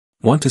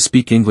Want to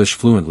speak English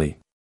fluently?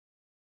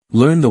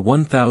 Learn the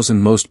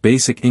 1000 most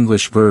basic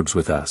English verbs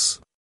with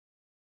us.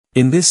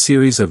 In this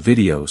series of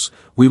videos,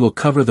 we will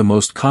cover the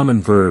most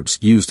common verbs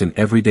used in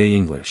everyday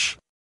English.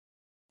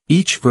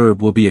 Each verb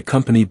will be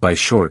accompanied by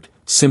short,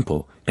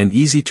 simple, and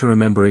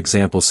easy-to-remember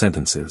example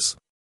sentences.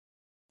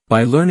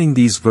 By learning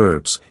these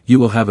verbs, you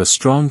will have a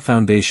strong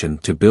foundation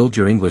to build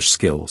your English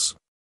skills.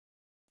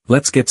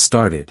 Let's get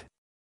started.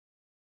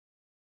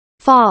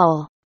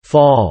 Fall.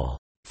 Fall.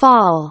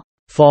 Fall.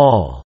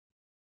 Fall.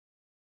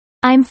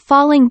 I'm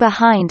falling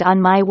behind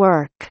on my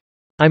work.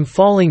 I'm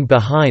falling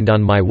behind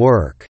on my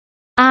work.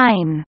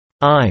 I'm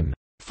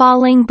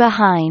falling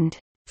behind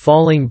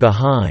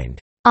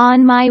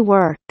on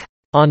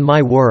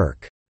my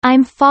work.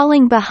 I'm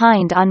falling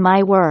behind on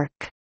my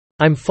work.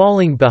 I'm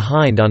falling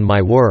behind on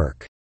my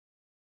work.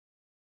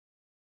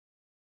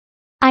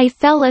 I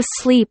fell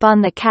asleep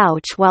on the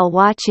couch while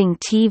watching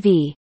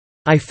TV.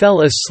 I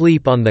fell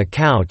asleep on the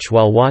couch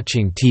while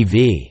watching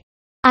TV.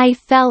 I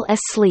fell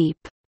asleep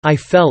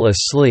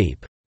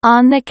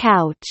on the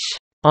couch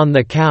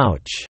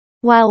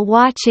while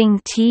watching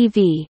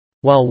TV.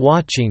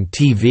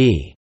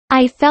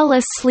 I fell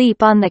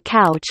asleep on the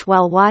couch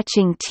while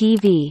watching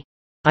TV.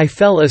 I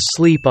fell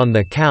asleep on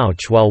the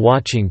couch while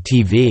watching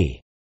TV.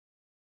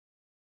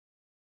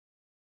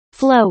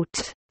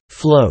 Float.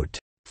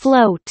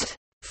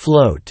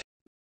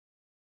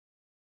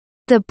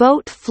 The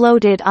boat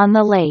floated on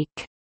the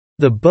lake.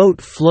 The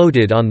boat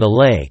floated on the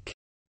lake.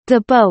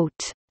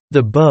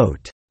 The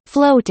boat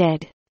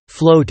floated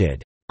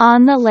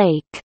on the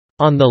lake.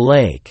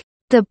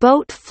 The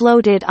boat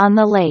floated on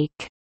the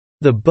lake.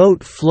 The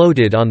boat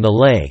floated on the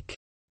lake.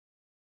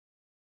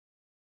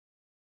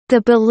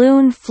 The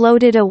balloon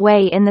floated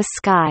away in the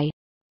sky.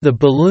 The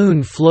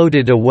balloon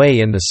floated away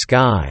in the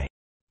sky.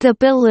 The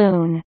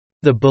balloon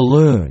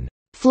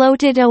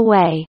floated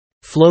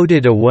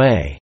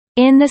away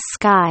in the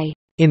sky.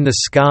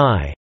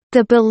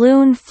 The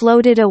balloon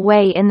floated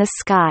away in the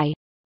sky.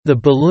 The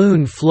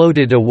balloon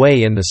floated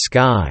away in the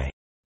sky.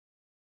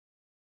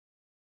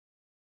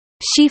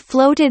 She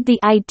floated the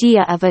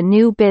idea of a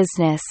new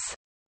business.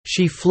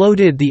 She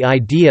floated the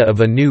idea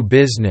of a new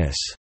business.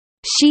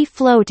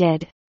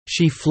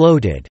 She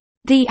floated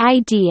the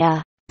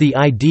idea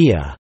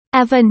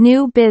of a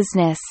new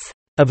business.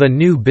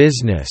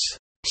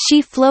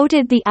 She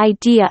floated the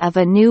idea of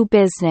a new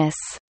business.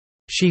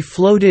 She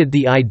floated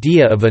the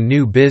idea of a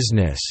new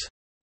business.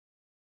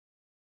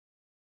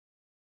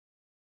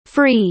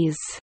 Freeze.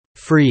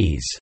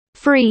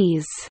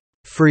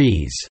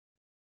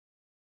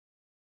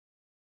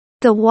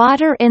 The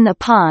water in the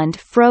pond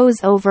froze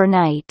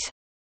overnight.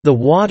 The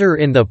water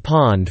in the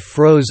pond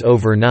froze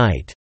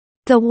overnight.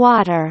 The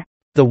water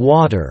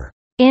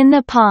in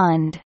the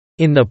pond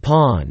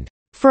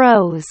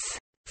froze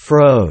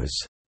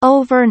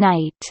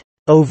overnight.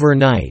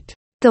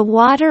 The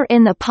water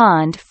in the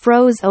pond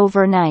froze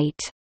overnight.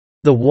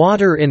 The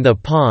water in the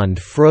pond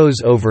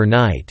froze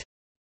overnight.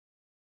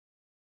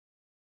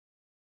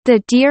 The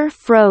deer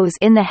froze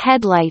in the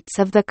headlights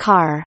of the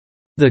car.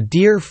 The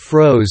deer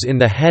froze in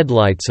the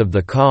headlights of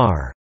the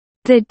car.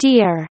 The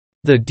deer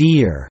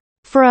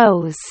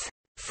froze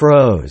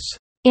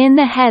in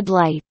the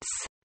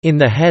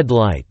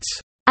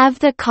headlights of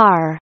the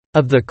car.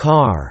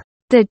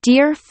 The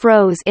deer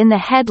froze in the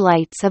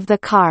headlights of the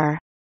car.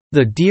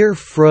 The deer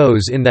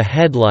froze in the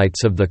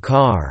headlights of the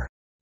car.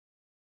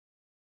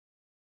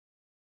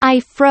 I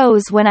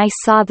froze when I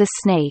saw the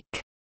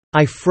snake.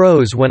 I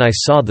froze when I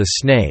saw the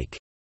snake.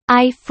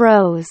 I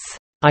froze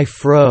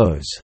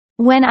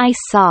when I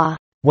saw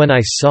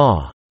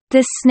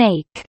the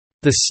snake.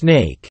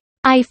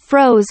 I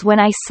froze when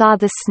I saw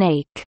the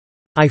snake.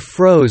 I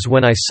froze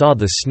when I saw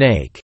the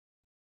snake.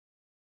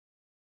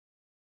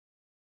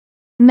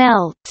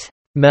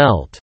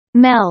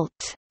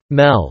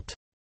 Melt.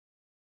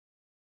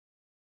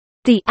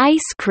 The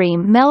ice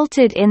cream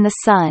melted in the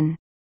sun.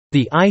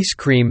 The ice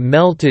cream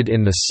melted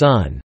in the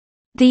sun.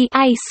 The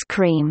ice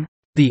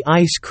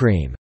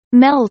cream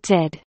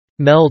melted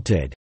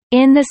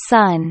in the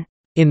sun.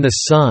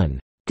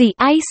 The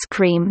ice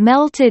cream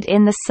melted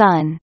in the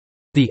sun.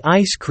 The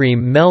ice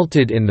cream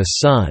melted in the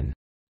sun.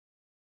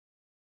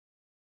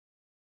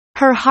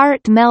 Her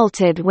heart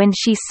melted when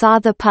she saw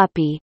the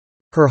puppy.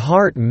 Her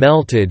heart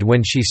melted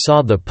when she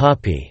saw the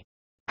puppy.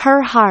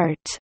 Her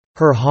heart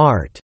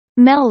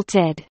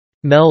melted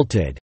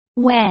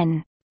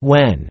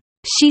when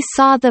she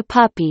saw the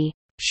puppy.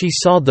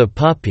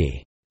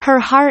 Her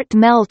heart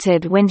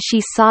melted when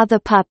she saw the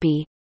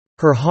puppy.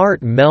 Her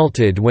heart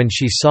melted when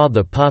she saw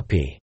the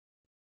puppy.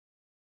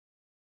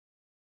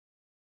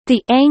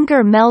 The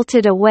anger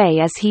melted away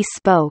as he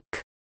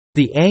spoke.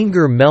 The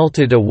anger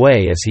melted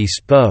away as he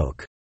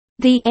spoke.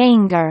 The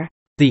anger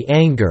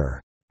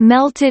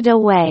melted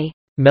away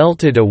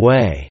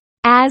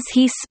as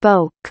he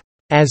spoke.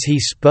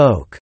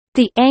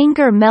 The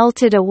anger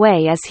melted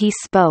away as he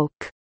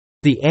spoke.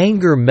 The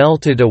anger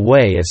melted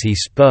away as he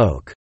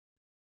spoke.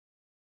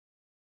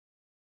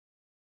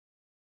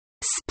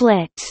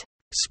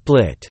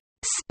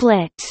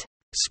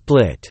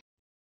 Split.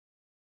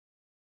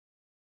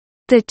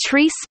 The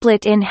tree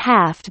split in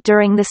half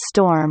during the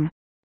storm.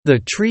 The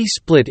tree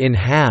split in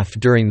half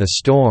during the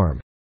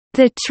storm.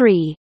 The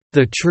tree.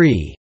 The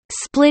tree.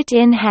 Split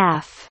in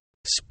half.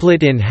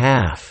 Split in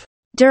half.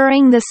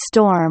 During the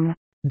storm.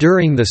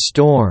 During the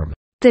storm.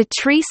 The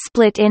tree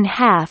split in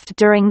half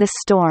during the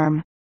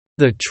storm.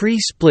 The tree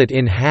split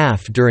in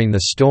half during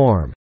the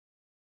storm.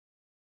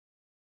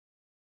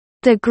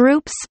 The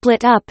group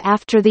split up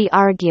after the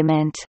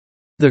argument.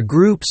 The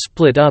group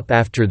split up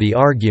after the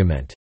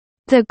argument.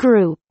 The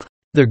group.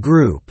 The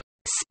group.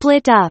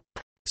 Split up.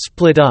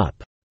 Split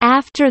up.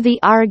 After the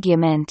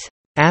argument.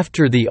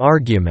 After the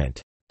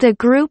argument. The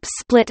group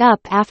split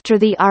up after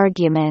the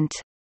argument.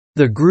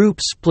 The group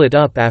split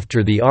up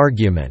after the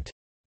argument.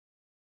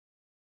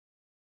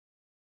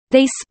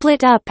 They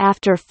split up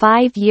after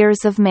 5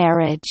 years of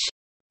marriage.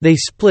 They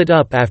split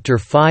up after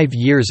 5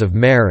 years of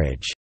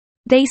marriage.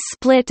 They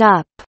split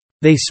up.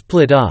 They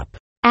split up.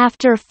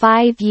 After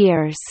 5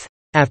 years.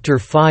 After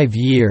 5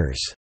 years.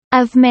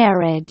 Of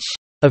marriage.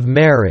 Of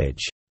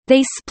marriage.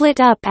 They split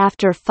up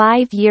after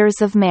 5 years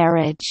of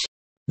marriage.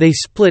 They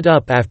split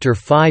up after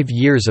 5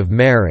 years of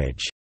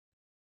marriage.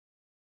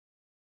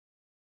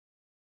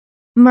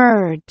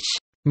 Merge.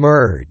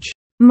 Merge.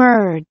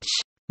 Merge.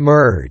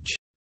 Merge.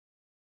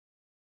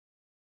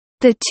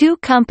 The two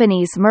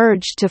companies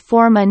merged to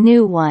form a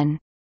new one.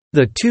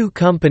 The two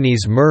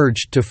companies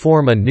merged to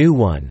form a new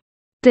one.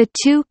 The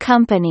two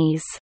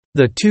companies.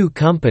 The two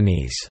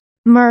companies.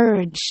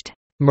 Merged.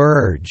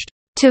 Merged.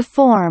 To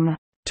form.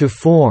 To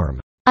form.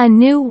 A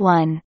new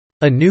one.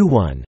 A new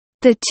one.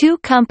 The two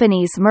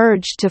companies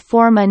merged to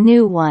form a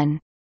new one.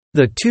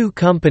 The two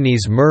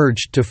companies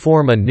merged to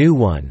form a new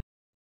one.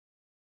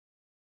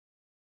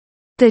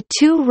 The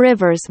two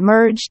rivers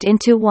merged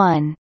into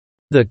one.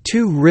 The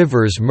two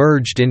rivers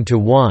merged into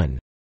one.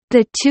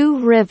 The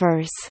two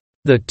rivers.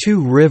 The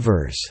two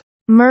rivers.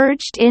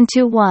 Merged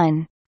into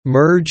one.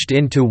 Merged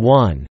into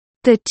one.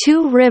 The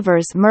two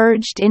rivers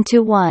merged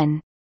into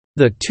one.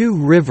 The two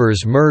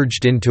rivers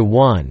merged into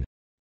one.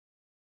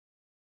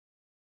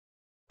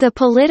 The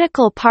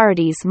political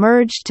parties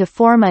merged to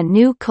form a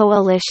new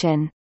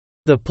coalition.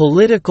 The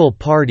political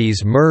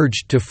parties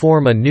merged to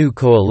form a new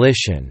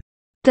coalition.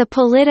 The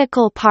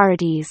political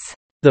parties.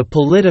 The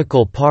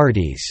political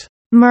parties.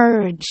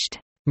 Merged.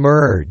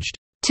 Merged.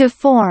 To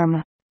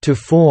form. To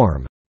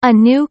form. A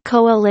new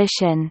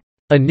coalition.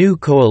 A new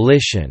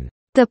coalition.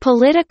 The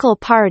political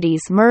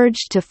parties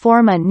merged to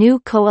form a new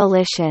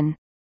coalition.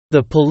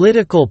 The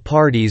political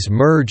parties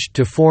merged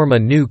to form a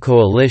new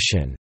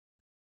coalition.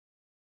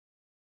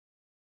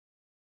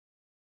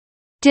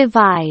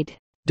 Divide.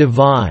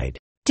 Divide.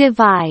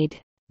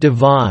 Divide.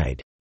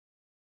 Divide.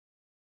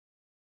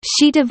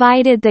 She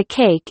divided the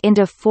cake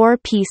into 4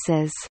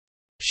 pieces.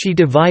 She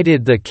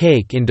divided the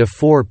cake into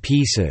 4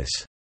 pieces.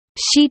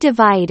 She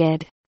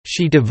divided.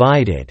 She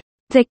divided.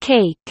 The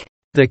cake.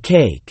 The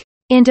cake.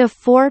 Into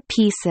 4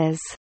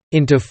 pieces.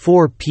 Into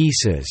 4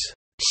 pieces.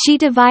 She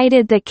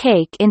divided the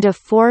cake into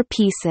 4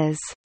 pieces.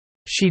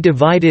 She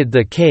divided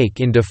the cake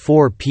into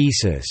 4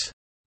 pieces.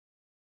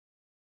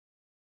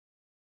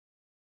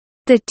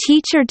 The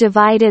teacher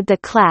divided the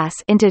class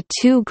into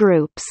 2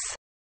 groups.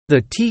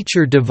 The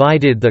teacher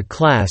divided the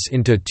class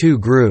into 2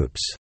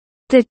 groups.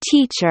 The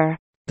teacher.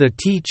 The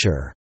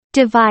teacher.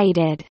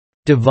 Divided.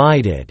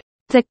 Divided.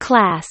 The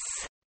class.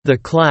 The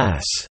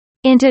class.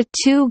 Into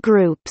 2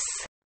 groups.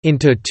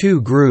 Into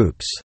 2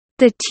 groups.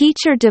 The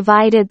teacher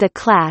divided the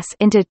class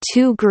into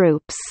 2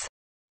 groups.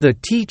 The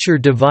teacher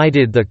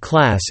divided the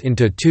class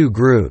into 2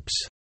 groups.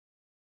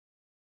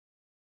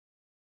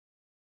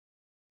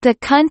 The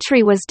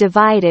country was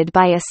divided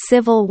by a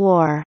civil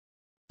war.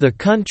 The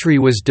country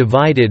was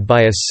divided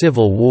by a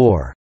civil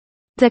war.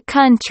 The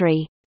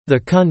country. The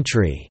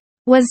country.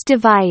 Was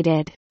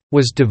divided.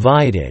 Was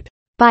divided.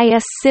 By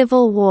a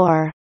civil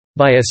war.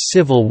 By a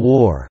civil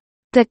war.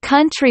 The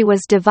country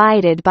was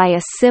divided by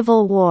a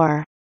civil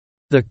war.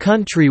 The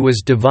country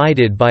was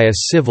divided by a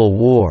civil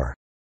war.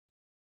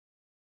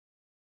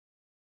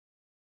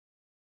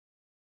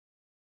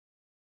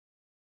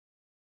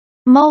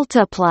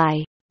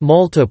 Multiply.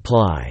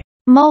 Multiply.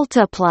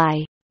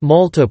 Multiply.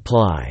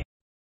 Multiply.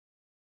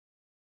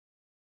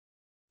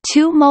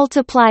 2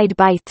 multiplied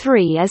by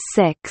 3 is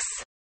 6.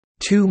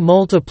 2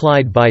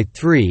 multiplied by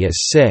 3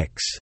 is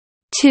 6.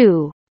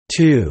 2.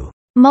 2.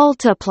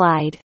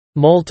 Multiplied.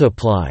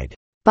 Multiplied.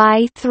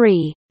 By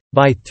 3.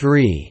 By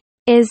 3.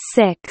 Is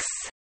 6.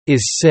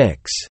 Is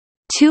 6.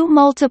 2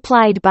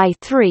 multiplied by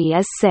 3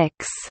 is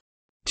 6.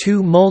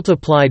 2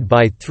 multiplied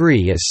by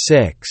 3 is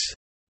 6.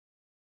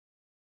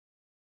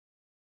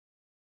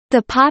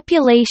 The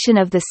population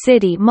of the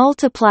city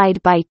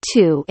multiplied by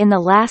 2 in the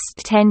last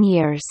 10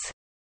 years.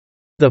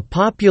 The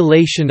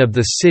population of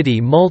the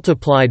city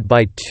multiplied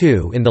by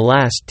 2 in the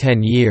last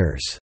 10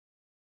 years.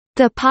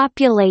 The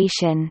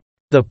population.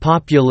 The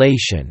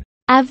population.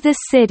 Of the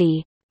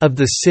city. Of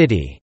the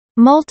city.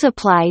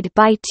 Multiplied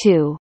by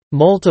 2.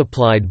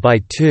 Multiplied by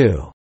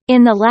 2.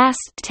 In the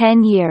last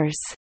 10 years.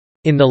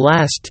 In the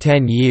last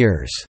 10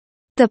 years.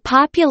 The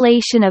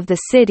population of the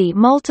city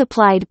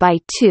multiplied by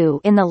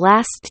 2 in the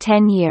last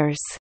 10 years.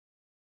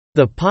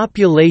 The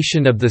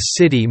population of the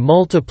city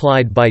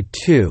multiplied by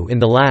 2 in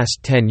the last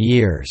 10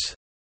 years.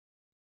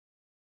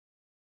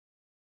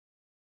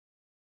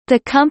 The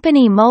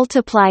company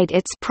multiplied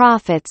its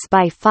profits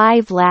by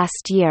 5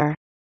 last year.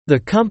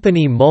 The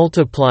company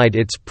multiplied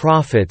its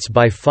profits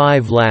by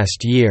 5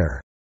 last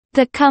year.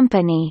 The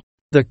company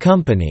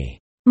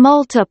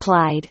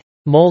multiplied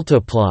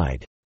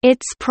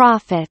its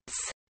profits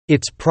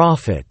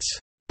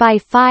by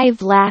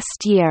 5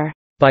 last year.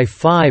 By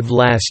 5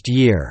 last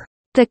year.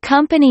 The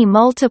company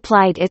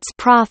multiplied its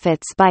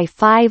profits by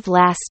 5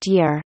 last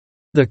year.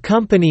 The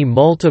company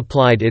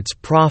multiplied its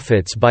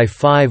profits by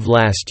 5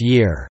 last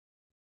year.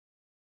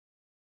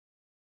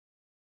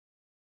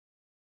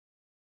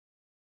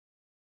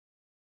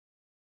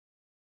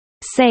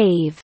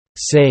 Save.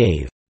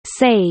 Save.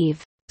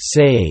 Save.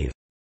 Save.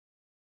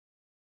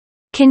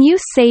 Can you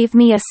save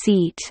me a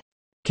seat?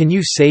 Can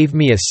you save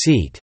me a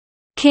seat?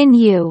 Can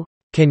you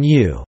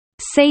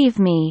save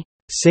me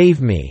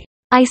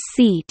a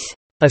seat?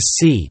 a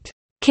seat?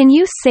 Can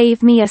you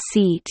save me a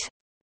seat?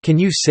 Can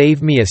you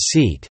save me a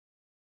seat?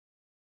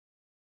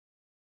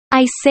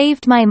 I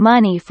saved my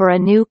money for a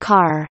new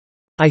car.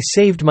 I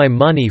saved my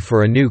money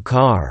for a new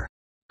car.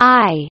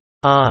 I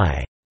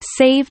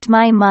saved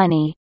my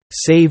money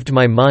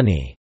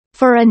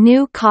for a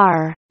new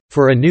car.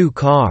 For a new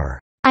car.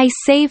 I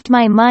saved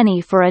my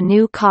money for a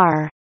new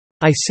car.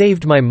 I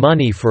saved my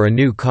money for a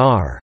new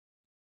car.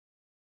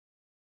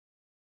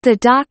 The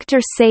doctor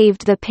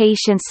saved the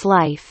patient's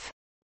life.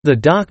 The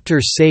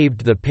doctor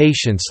saved the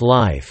patient's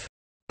life.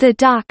 The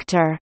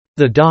doctor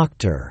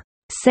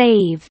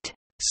saved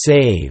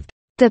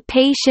the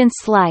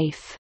patient's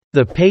life.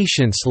 The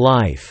patient's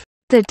life.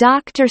 The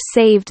doctor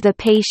saved the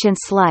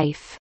patient's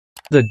life.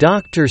 The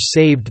doctor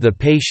saved the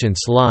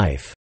patient's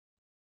life.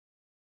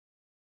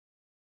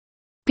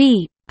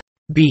 Beep.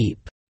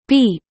 Beep.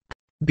 Beep.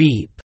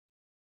 Beep.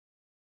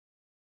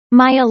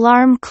 My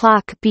alarm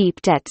clock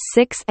beeped at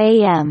 6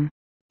 a.m.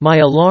 My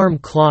alarm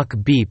clock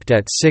beeped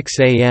at 6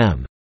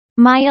 a.m.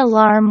 My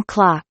alarm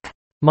clock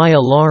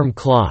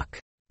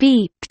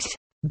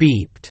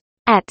beeped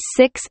at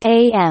 6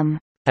 a.m.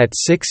 At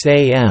 6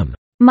 a.m.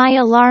 My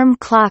alarm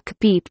clock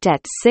beeped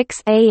at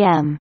 6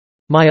 a.m.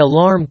 My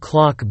alarm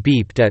clock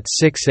beeped at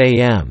 6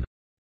 a.m.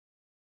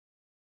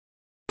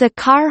 The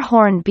car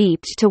horn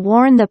beeped to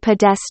warn the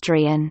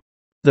pedestrian.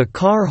 The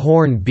car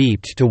horn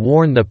beeped to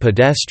warn the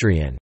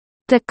pedestrian.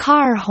 The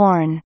car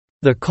horn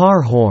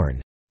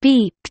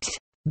beeped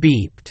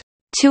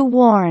to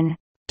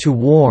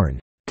warn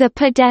the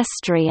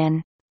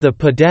pedestrian. The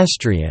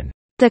pedestrian.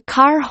 The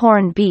car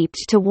horn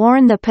beeped to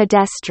warn the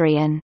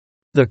pedestrian.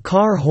 The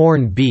car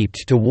horn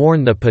beeped to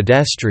warn the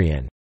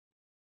pedestrian.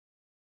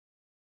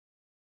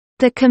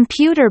 The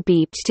computer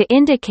beeped to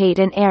indicate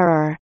an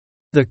error.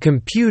 The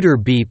computer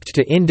beeped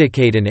to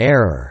indicate an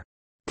error.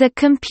 The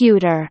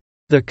computer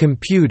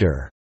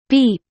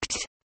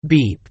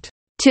beeped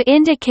to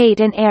indicate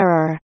an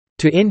error.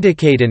 to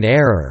indicate an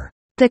error.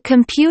 The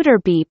computer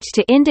beeped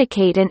to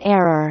indicate an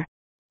error.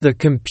 The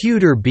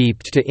computer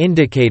beeped to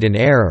indicate an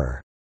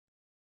error.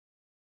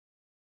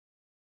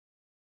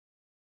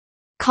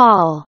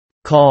 Call.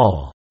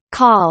 Call.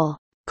 Call.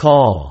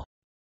 Call.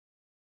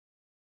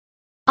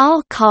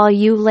 I'll call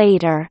you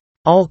later.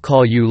 I'll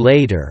call you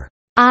later.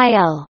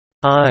 I'll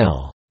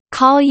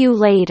call you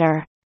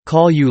later.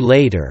 Call you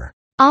later.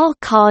 I'll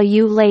call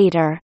you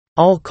later.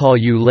 I'll call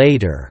you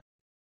later.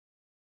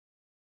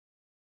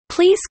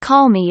 Please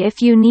call me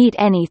if you need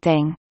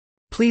anything.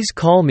 Please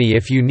call me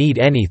if you need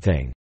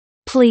anything.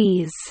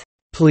 Please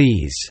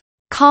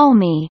call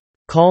me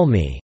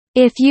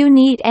if you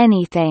need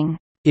anything.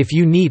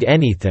 you need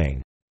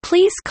anything.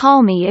 Please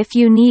call me if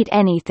you need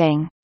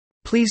anything.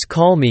 Please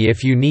call me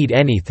if you need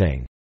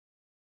anything.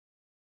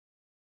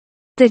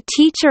 The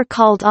teacher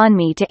called on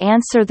me to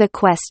answer the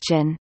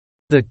question.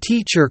 The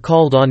teacher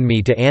called on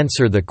me to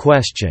answer the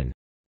question.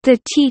 The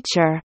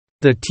teacher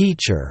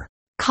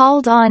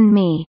called on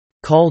me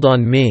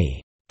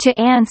to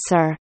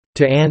answer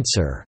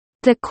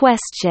the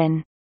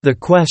question. The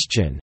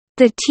question.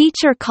 The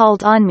teacher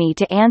called on me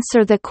to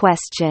answer the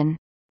question.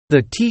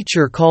 The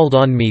teacher called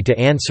on me to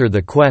answer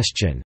the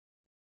question.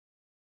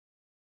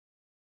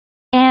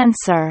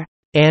 Answer.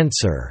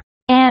 Answer.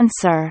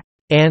 Answer.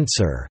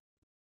 Answer.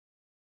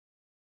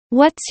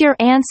 What's your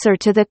answer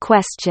to the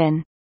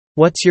question?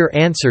 What's your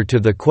answer to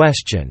the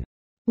question?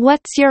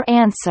 What's your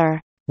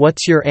answer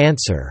What's your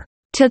answer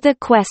to the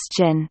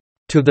question?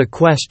 to the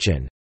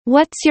question?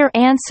 What's your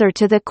answer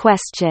to the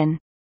question?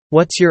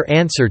 What's your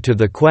answer to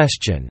the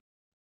question?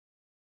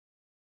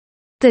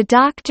 The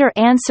doctor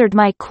answered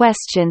my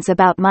questions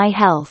about my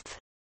health.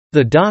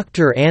 The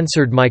doctor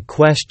answered my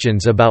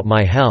questions about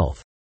my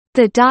health.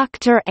 The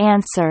doctor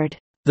answered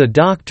The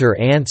doctor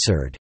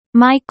answered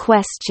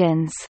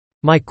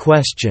my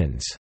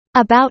questions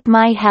about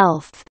my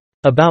health.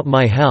 about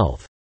my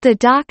health. The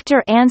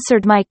doctor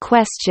answered my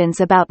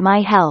questions about my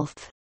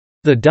health.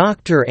 The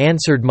doctor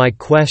answered my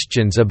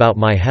questions about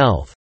my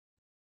health.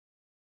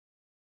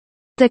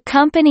 The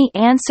company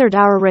answered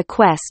our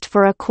request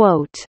for a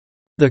quote.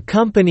 The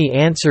company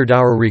answered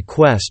our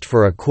request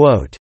for a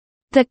quote.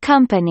 The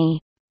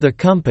company. The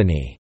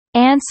company.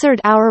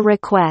 Answered our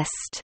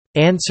request.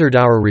 Answered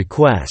our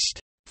request.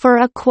 For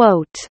a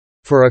quote.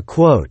 For a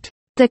quote.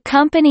 The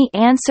company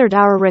answered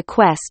our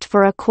request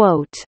for a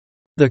quote.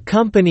 The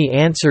company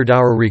answered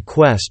our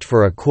request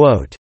for a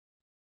quote.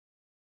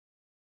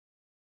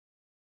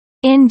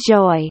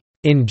 Enjoy.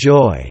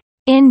 Enjoy.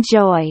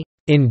 Enjoy.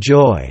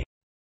 Enjoy.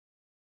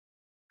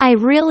 I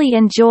really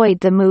enjoyed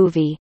the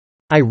movie.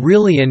 I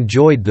really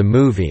enjoyed the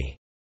movie.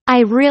 I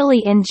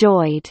really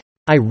enjoyed.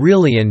 I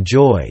really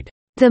enjoyed.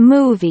 The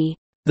movie.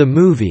 The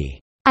movie.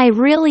 I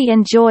really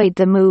enjoyed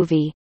the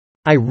movie.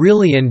 I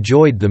really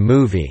enjoyed the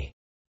movie.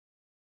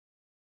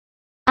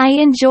 I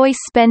enjoy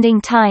spending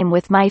time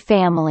with my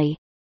family.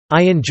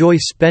 I enjoy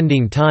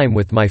spending time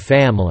with my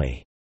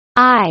family.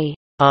 I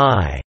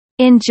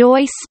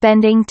enjoy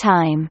spending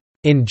time.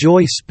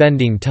 Enjoy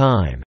spending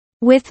time.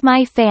 With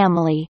my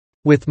family.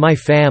 With my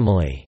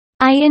family.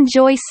 I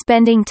enjoy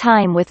spending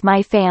time with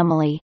my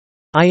family.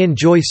 I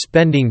enjoy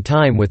spending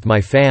time with my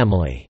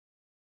family.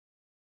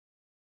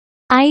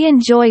 I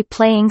enjoy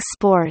playing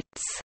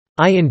sports.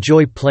 I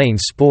enjoy playing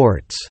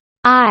sports.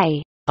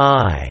 I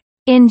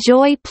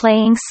enjoy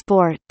playing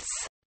sports.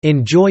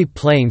 Enjoy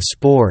playing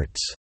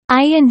sports.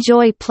 I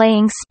enjoy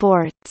playing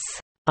sports.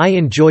 I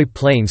enjoy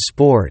playing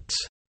sports.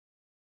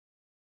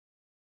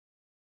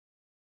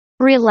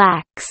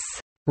 Relax.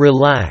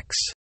 Relax.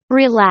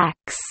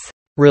 Relax.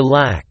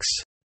 Relax.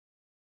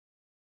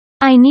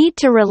 I need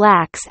to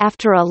relax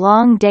after a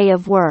long day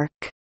of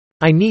work.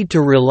 I need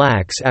to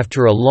relax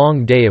after a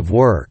long day of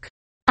work.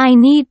 I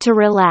need to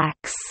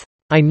relax.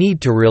 I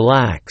need to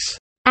relax.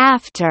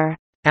 After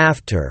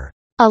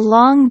a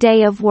long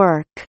day of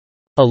work.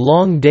 A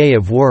long day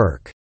of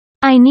work.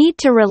 I need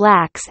to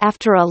relax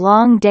after a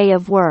long day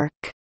of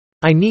work.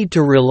 I need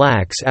to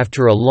relax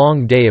after a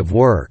long day of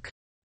work.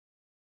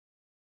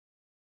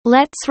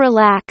 Let's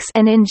relax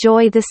and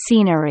enjoy the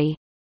scenery.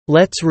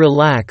 Let's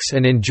relax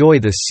and enjoy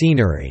the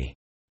scenery.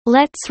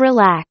 Let's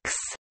relax.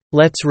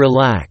 Let's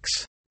relax.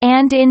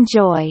 And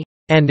enjoy.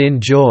 And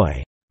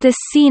enjoy. The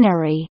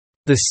scenery.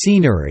 The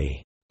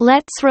scenery.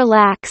 Let's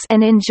relax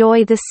and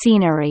enjoy the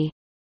scenery.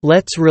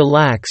 Let's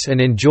relax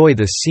and enjoy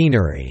the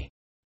scenery.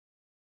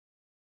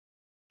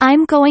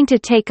 I'm going to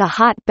take a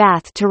hot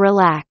bath to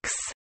relax.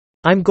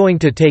 I'm going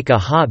to take a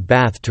hot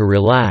bath to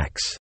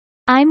relax.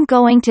 I'm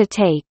going to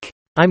take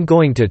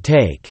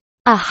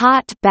a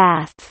hot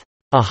bath.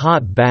 A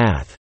hot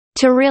bath.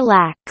 To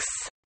relax.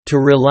 To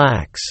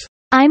relax.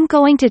 I'm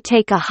going to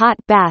take a hot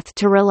bath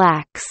to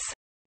relax.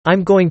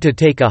 I'm going to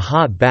take a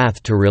hot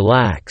bath to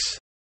relax.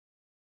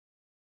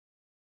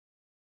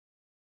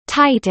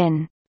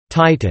 Tighten.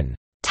 Tighten.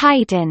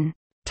 Tighten.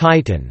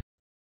 Tighten.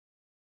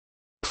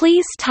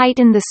 Please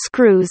tighten the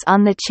screws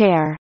on the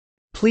chair.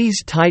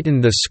 Please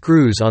tighten the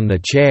screws on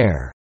the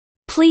chair.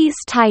 Please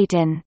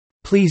tighten.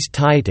 Please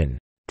tighten.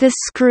 The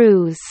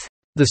screws.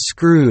 The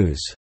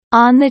screws.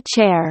 On the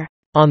chair.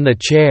 On the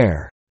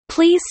chair.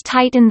 Please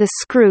tighten the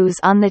screws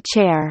on the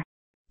chair.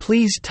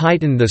 Please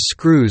tighten the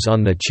screws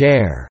on the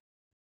chair.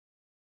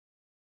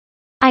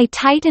 I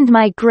tightened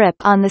my grip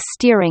on the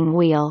steering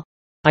wheel.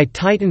 I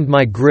tightened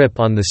my grip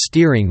on the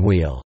steering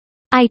wheel.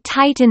 I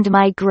tightened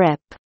my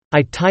grip.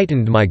 I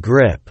tightened my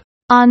grip.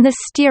 On the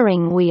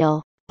steering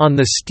wheel. On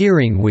the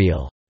steering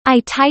wheel.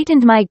 I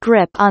tightened my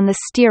grip on the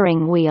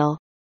steering wheel.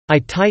 I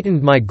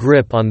tightened my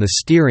grip on the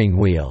steering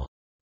wheel.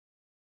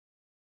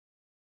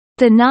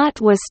 The knot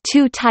was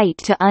too tight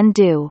to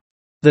undo.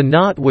 The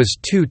knot was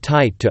too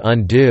tight to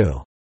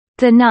undo.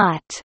 The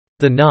knot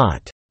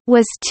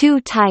was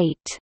too tight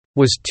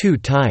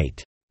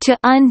to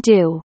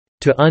undo.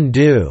 to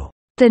undo.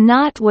 The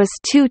knot was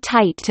too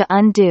tight to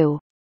undo.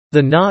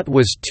 The knot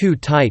was too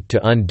tight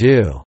to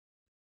undo.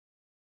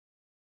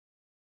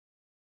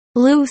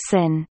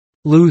 Loosen.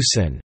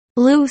 Loosen.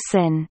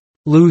 Loosen.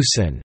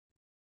 Loosen.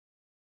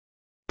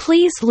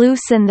 Please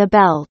loosen the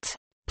belt.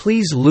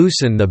 Please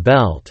loosen the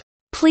belt.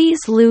 Please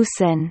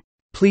loosen.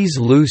 Please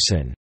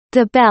loosen.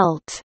 The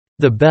belt.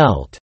 The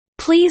belt.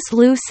 Please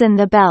loosen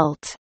the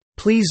belt.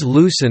 Please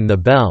loosen the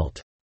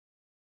belt.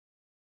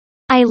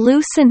 I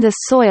loosened the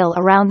soil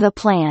around the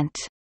plant.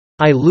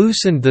 I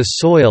loosened the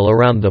soil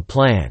around the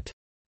plant.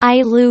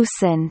 I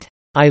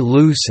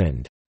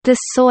loosened the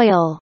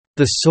soil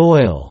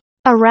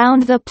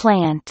around the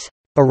plant.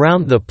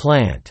 around the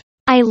plant.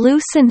 I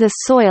loosened the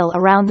soil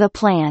around the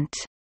plant.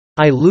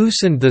 I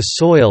loosened the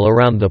soil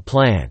around the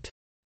plant.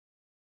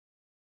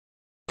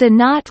 The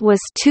knot was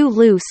too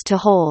loose to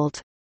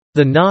hold.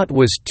 The knot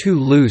was too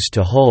loose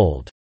to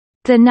hold.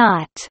 The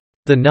knot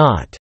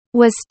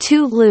was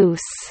too loose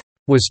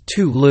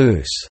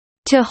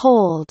to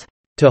hold.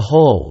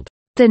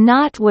 The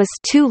knot was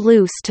too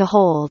loose to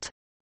hold.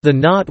 The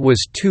knot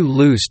was too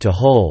loose to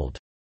hold.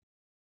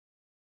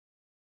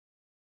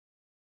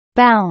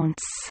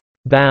 Bounce.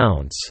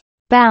 Bounce.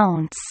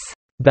 Bounce.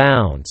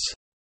 Bounce.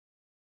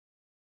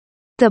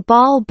 The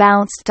ball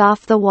bounced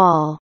off the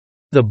wall.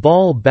 The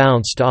ball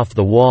bounced off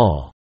the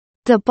wall.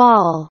 The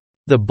ball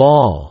The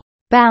ball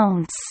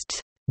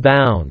bounced.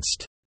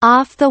 bounced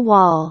Off the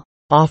wall.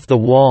 Off the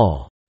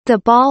wall. The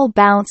ball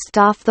bounced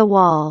off the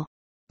wall.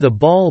 The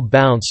ball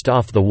bounced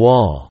off the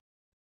wall.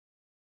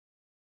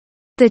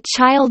 The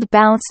child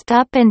bounced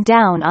up and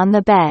down on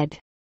the bed.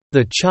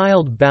 The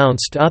child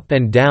bounced up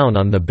and down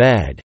on the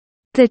bed.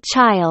 The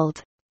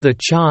child. The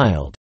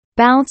child.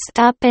 Bounced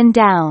up and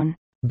down.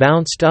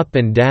 Bounced up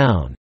and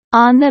down.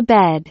 On the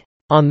bed.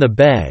 On the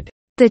bed.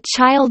 The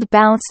child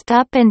bounced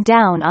up and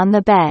down on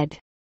the bed.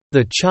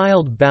 The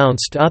child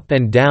bounced up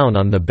and down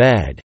on the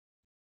bed.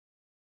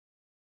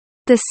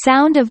 The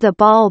sound of the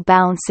ball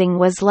bouncing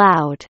was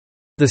loud.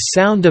 The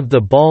sound of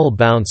the ball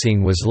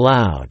bouncing was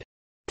loud.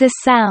 The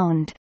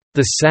sound.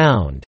 The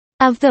sound.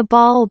 Of the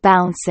ball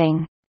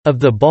bouncing. Of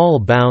the ball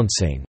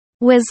bouncing.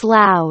 Was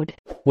loud.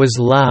 Was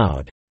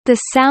loud. The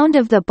sound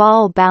of the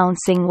ball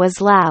bouncing was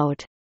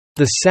loud.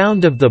 The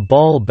sound of the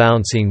ball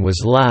bouncing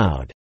was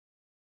loud.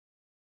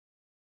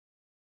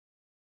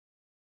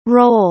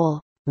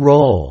 Roll.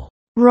 Roll.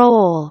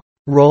 Roll.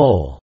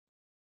 Roll.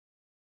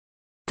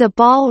 The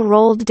ball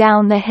rolled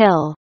down the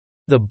hill.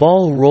 The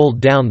ball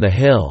rolled down the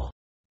hill.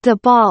 The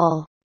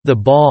ball. The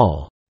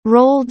ball.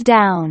 Rolled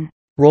down.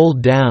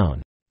 Rolled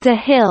down. The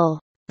hill.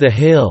 The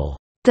hill.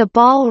 The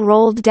ball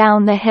rolled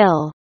down the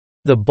hill.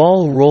 The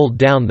ball rolled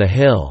down the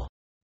hill.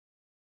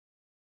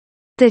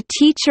 The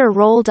teacher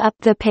rolled up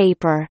the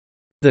paper.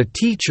 The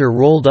teacher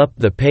rolled up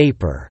the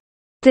paper.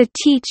 The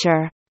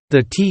teacher.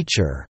 The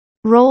teacher.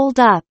 Rolled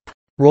up.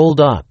 Rolled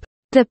up.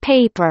 The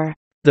paper.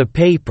 The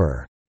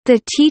paper. The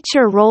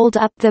teacher rolled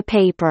up the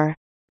paper.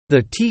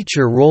 The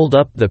teacher rolled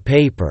up the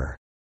paper.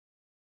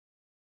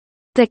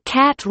 The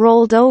cat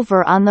rolled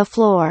over on the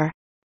floor.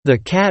 The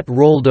cat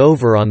rolled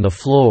over on the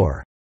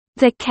floor.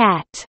 The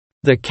cat.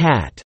 The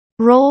cat.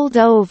 Rolled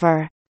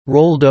over.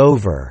 Rolled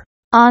over.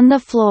 On the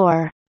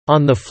floor.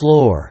 On the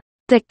floor.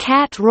 The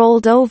cat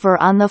rolled over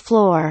on the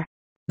floor.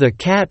 The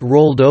cat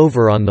rolled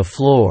over on the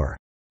floor.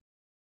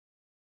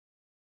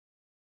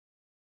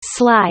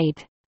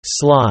 Slide.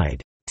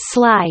 Slide.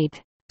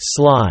 Slide.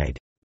 Slide.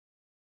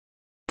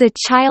 The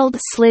child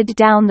slid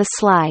down the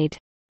slide.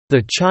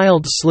 The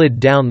child slid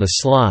down the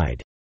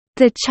slide.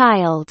 The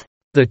child.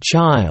 The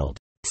child.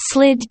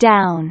 Slid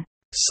down.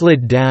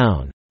 Slid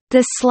down.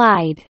 The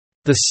slide.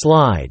 The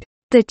slide.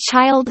 The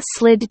child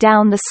slid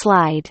down the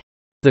slide.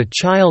 The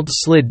child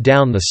slid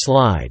down the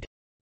slide.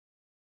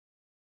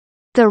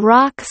 The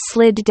rock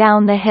slid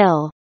down the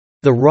hill.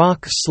 The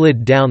rock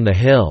slid down the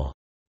hill.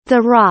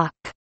 The rock.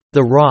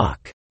 The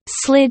rock.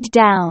 Slid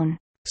down.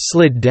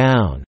 Slid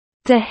down.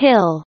 The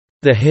hill.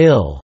 The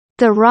hill.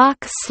 The rock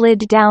slid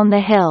down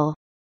the hill.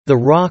 The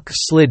rock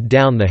slid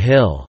down the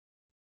hill.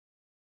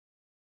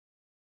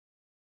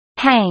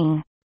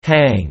 Hang.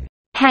 Hang.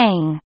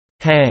 Hang.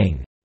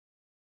 Hang.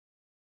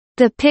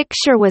 The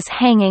picture was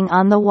hanging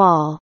on the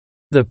wall.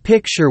 The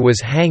picture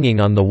was hanging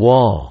on the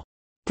wall.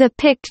 The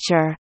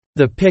picture.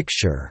 The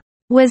picture.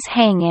 Was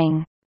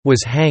hanging.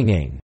 Was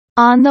hanging.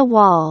 On the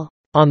wall.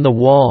 On the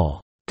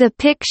wall. The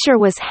picture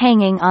was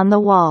hanging on the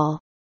wall.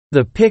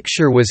 The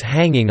picture was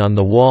hanging on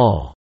the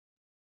wall.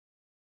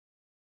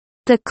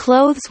 The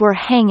clothes were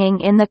hanging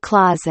in the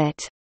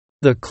closet.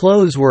 The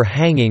clothes were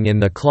hanging in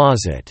the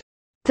closet.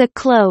 The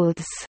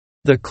clothes.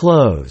 The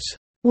clothes.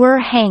 Were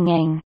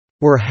hanging.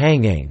 Were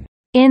hanging.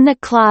 In the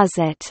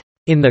closet.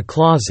 In the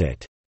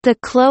closet. The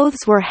clothes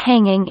were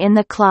hanging in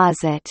the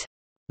closet.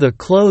 The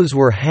clothes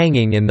were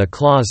hanging in the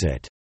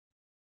closet.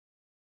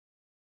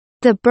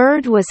 The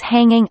bird was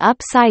hanging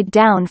upside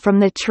down from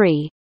the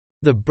tree.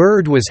 The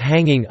bird was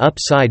hanging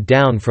upside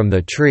down from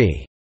the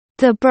tree.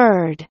 The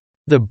bird.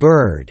 The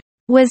bird.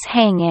 Was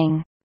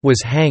hanging.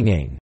 Was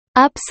hanging.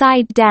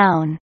 Upside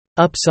down.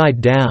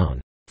 Upside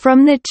down.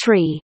 From the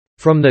tree.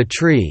 From the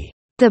tree.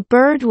 The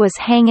bird was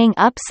hanging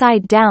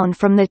upside down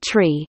from the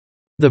tree.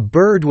 The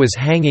bird was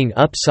hanging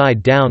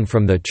upside down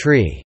from the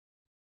tree.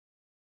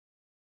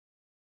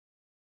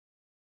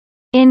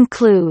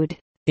 Include.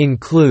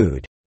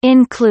 Include.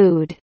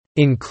 Include.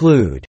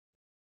 Include.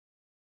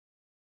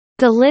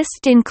 The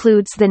list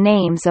includes the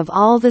names of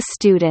all the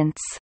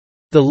students.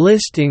 The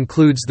list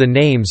includes the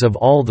names of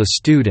all the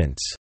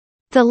students.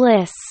 The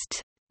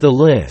list. The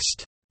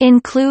list.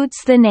 Includes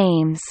the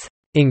names.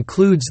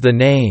 Includes the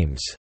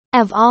names.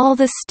 Of all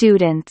the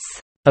students.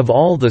 Of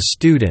all the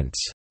students.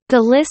 The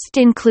list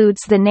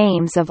includes the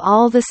names of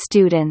all the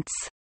students.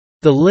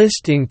 The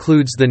list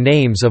includes the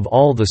names of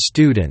all the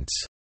students.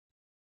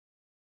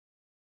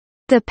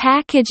 The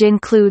package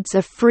includes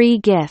a free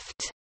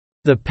gift.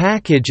 The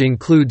package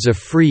includes a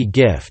free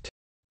gift.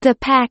 The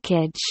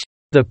package.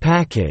 The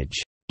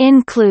package.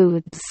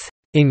 Includes.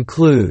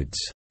 Includes.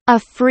 A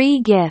free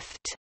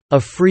gift.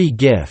 A free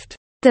gift.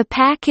 The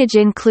package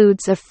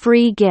includes a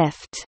free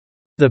gift.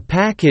 The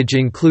package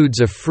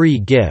includes a free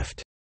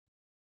gift.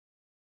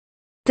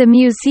 The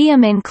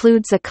museum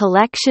includes a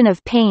collection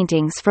of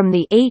paintings from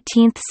the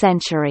 18th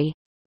century.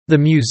 The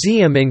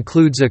museum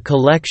includes a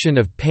collection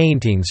of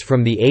paintings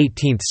from the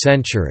 18th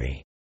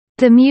century.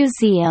 The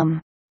museum.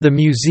 The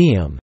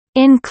museum.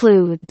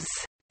 Includes.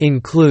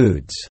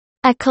 Includes.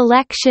 A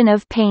collection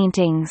of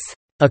paintings.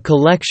 A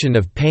collection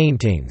of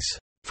paintings.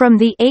 From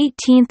the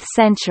 18th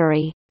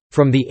century.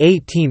 From the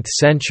 18th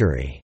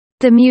century.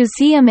 The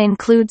museum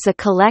includes a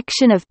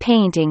collection of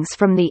paintings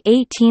from the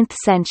 18th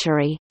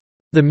century.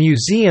 The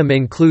museum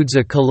includes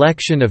a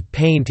collection of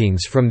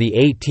paintings from the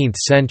 18th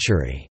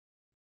century.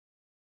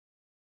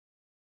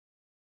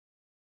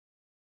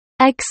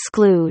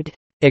 Exclude.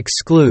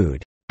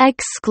 Exclude.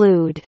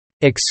 Exclude.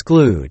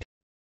 Exclude.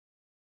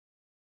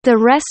 The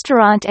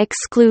restaurant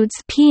excludes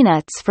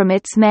peanuts from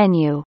its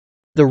menu.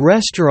 The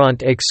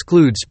restaurant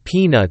excludes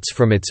peanuts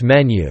from its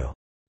menu.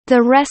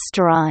 The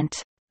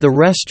restaurant. The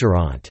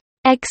restaurant.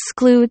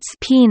 Excludes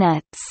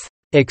peanuts.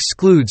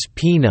 Excludes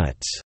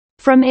peanuts.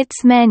 From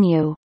its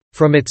menu.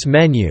 From its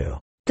menu.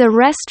 The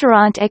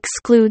restaurant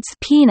excludes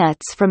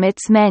peanuts from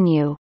its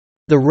menu.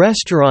 The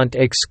restaurant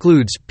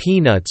excludes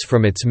peanuts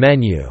from its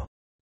menu.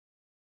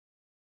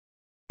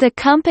 The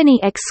company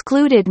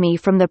excluded me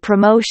from the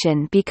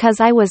promotion because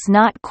I was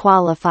not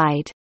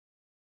qualified.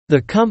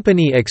 The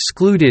company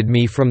excluded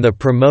me from the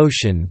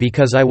promotion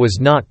because I was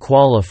not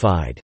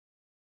qualified.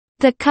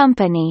 The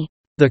company.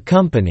 The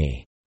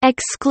company.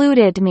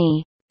 Excluded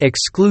me.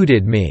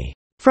 Excluded me.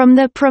 From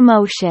the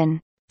promotion.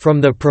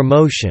 From the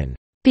promotion.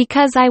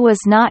 Because I was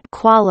not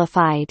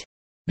qualified.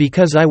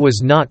 Because I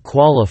was not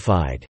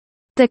qualified.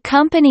 The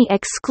company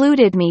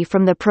excluded me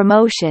from the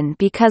promotion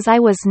because I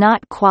was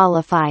not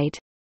qualified.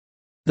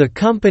 The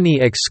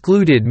company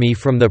excluded me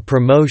from the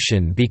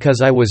promotion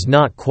because I was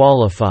not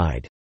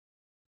qualified.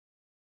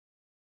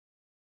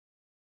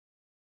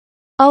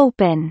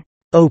 Open.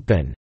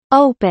 Open.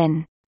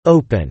 Open.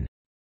 Open.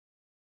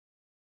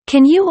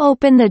 Can you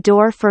open the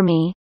door for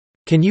me?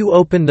 Can you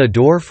open the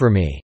door for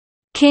me?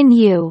 Can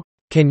you?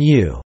 Can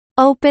you?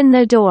 Open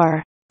the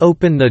door.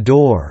 Open the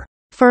door.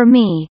 For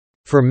me.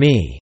 For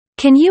me.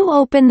 Can you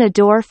open the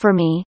door for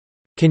me?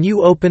 Can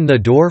you open the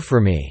door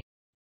for me?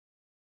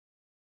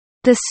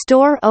 The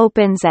store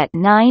opens at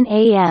 9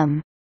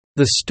 a.m.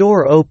 The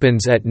store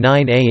opens at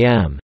 9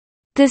 a.m.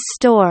 The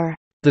store.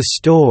 The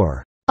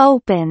store.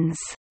 Opens.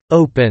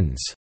 Opens.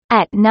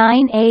 At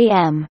 9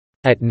 a.m.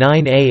 At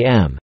 9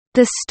 a.m.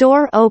 The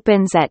store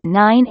opens at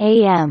 9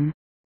 a.m.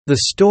 The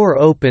store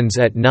opens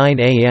at 9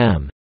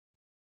 a.m.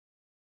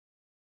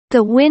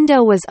 The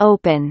window was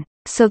open,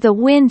 so the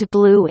wind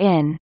blew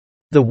in.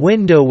 The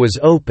window was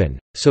open,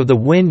 so the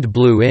wind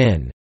blew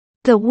in.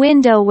 The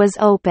window was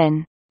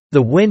open.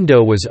 The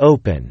window was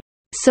open.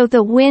 So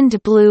the wind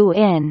blew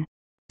in.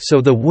 So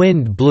the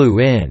wind blew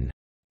in.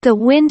 The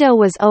window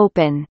was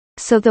open,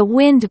 so the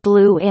wind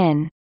blew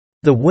in.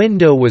 The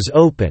window was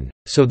open,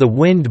 so the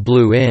wind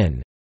blew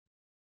in.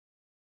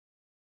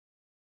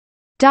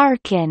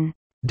 Darken.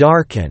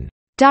 Darken.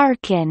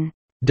 Darken.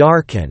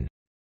 Darken.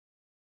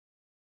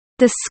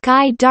 The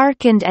sky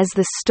darkened as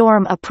the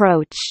storm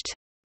approached.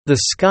 The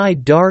sky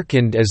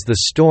darkened as the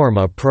storm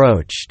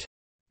approached.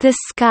 The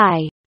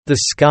sky. The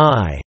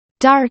sky.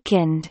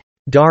 Darkened.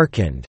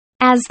 Darkened.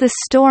 As the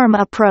storm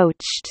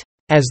approached.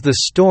 As the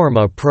storm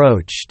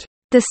approached.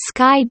 The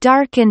sky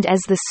darkened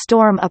as the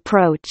storm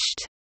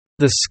approached.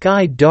 The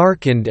sky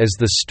darkened as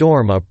the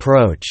storm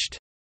approached.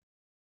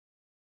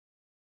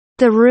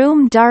 The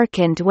room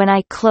darkened when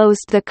I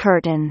closed the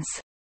curtains.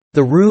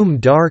 The room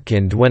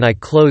darkened when I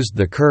closed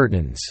the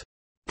curtains.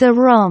 The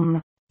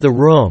room. The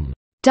room.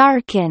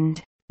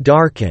 Darkened.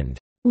 Darkened.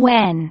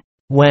 When.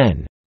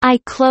 When.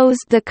 I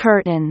closed the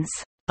curtains.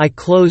 I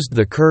closed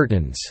the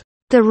curtains.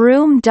 The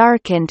room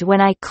darkened when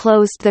I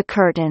closed the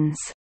curtains.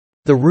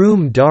 The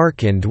room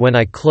darkened when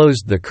I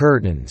closed the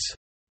curtains.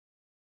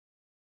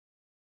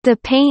 The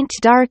paint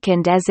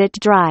darkened as it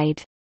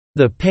dried.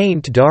 The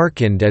paint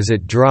darkened as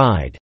it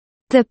dried.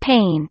 The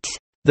paint.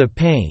 The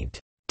paint.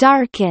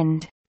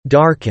 Darkened.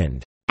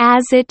 Darkened.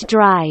 As it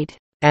dried.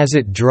 As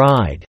it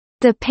dried.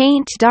 The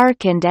paint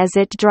darkened as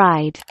it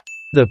dried.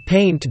 The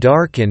paint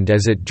darkened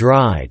as it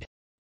dried.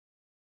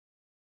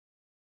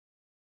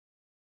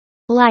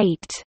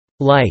 Light.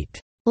 Light.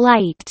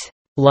 Light.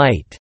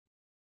 Light.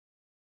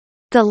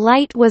 The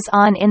light was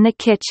on in the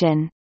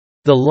kitchen.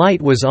 The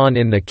light was on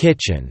in the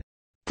kitchen.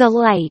 The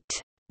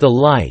light. The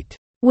light.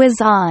 Was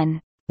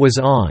on. Was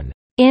on.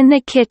 In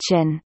the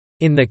kitchen.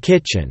 In the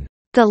kitchen.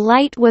 The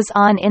light was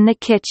on in the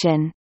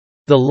kitchen.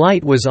 The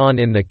light was on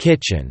in the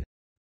kitchen.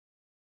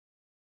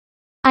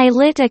 I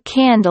lit a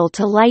candle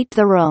to light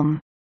the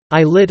room.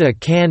 I lit a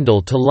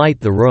candle to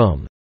light the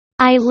room.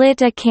 I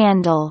lit a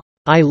candle.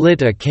 I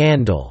lit a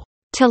candle.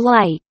 To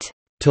light.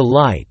 To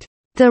light.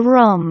 The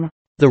room.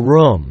 The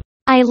room.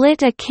 I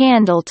lit a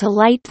candle to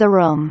light the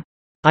room.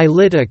 I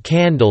lit a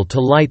candle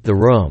to light the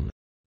room.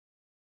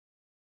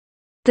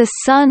 The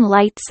sun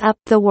lights up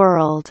the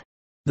world.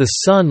 The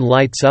sun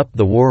lights up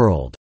the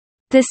world.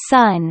 The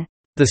sun.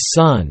 The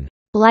sun.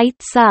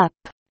 Lights up.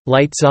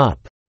 Lights up.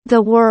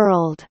 The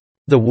world.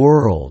 The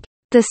world.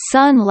 The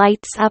sun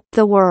lights up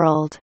the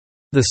world.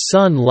 The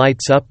sun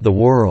lights up the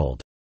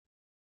world.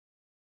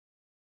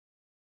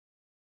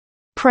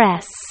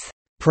 Press.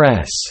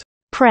 Press.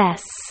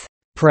 Press.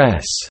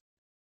 Press.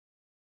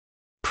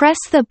 Press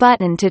the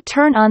button to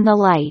turn on the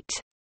light.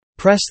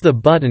 Press the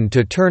button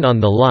to turn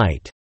on the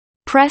light.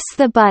 Press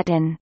the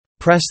button.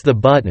 Press the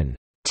button.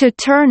 To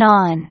turn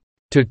on.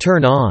 To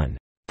turn on.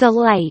 The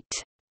light.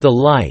 The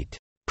light.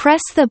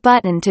 Press the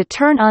button to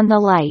turn on the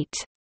light.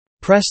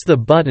 Press the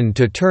button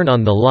to turn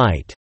on the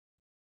light.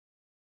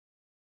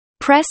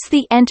 Press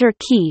the Enter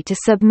key to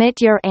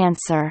submit your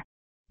answer.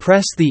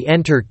 Press the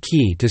Enter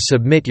key to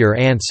submit your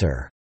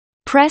answer.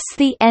 Press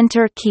the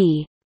Enter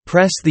key.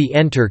 Press the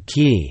Enter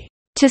key.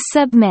 To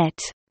submit.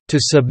 To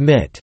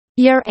submit.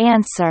 Your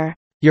answer.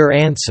 Your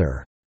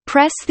answer.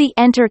 Press the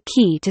Enter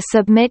key to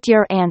submit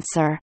your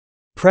answer.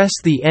 Press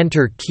the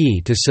Enter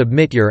key to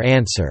submit your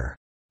answer.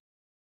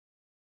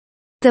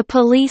 The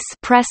police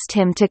pressed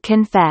him to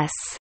confess.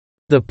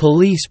 The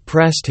police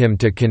pressed him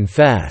to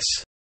confess.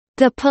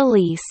 The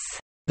police.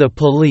 The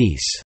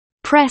police.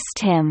 Pressed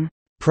him.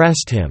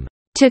 Pressed him.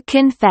 To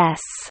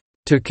confess.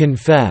 To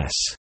confess.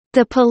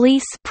 The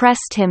police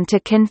pressed him to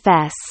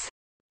confess.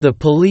 The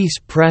police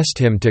pressed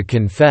him to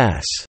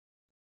confess.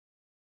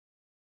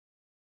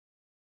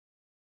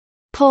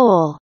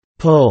 Pull.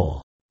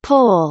 Pull.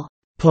 Pull.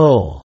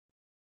 Pull.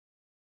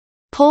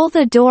 Pull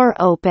the door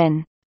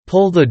open.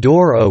 Pull the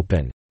door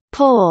open.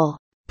 Pull.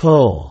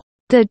 Pull.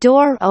 The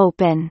door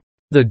open.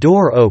 The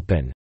door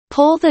open.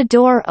 Pull the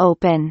door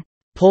open.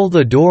 Pull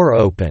the door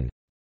open.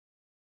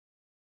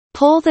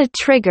 Pull the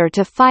trigger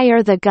to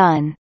fire the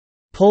gun.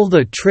 Pull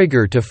the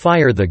trigger to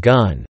fire the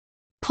gun.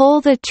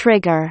 Pull the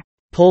trigger.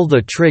 Pull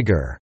the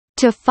trigger.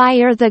 To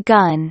fire the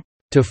gun.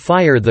 To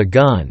fire the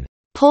gun.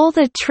 Pull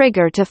the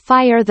trigger to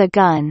fire the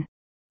gun.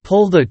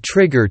 Pull the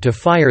trigger to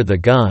fire the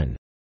gun.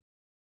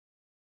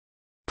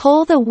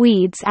 Pull the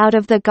weeds out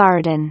of the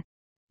garden.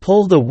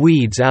 Pull the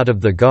weeds out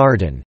of the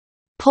garden.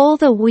 Pull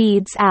the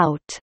weeds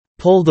out.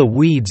 Pull the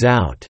weeds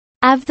out.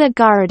 Of the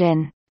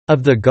garden.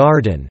 Of the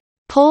garden.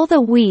 Pull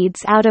the weeds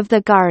out of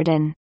the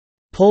garden.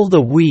 Pull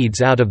the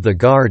weeds out of the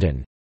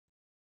garden.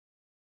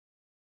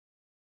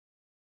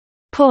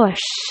 Push.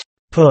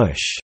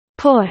 Push.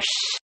 Push.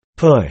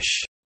 Push.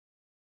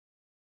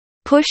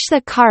 Push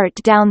the cart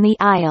down the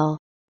aisle.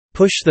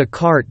 Push the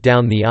cart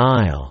down the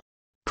aisle.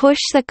 Push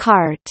the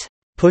cart.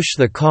 Push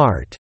the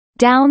cart.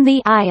 Down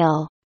the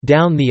aisle.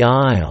 Down the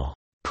aisle.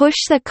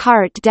 Push the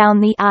cart down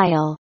the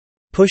aisle.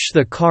 Push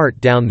the cart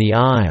down the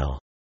aisle.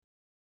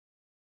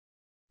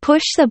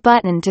 Push the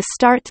button to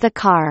start the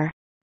car.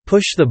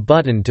 Push the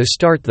button to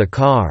start the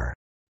car.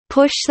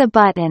 Push the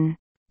button.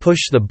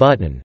 Push the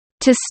button.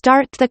 To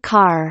start the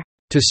car.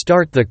 To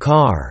start the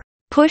car.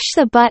 Push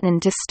the button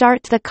to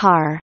start the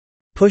car.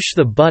 Push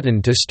the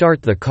button to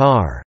start the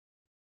car.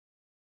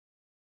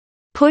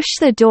 Push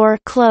the door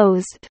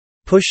closed.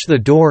 Push the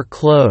door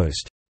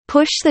closed.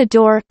 Push the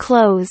door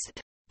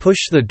closed.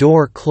 Push the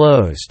door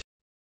closed.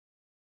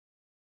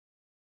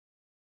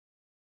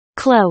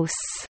 Close.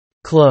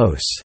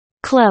 Close.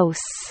 Close.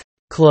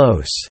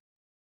 Close.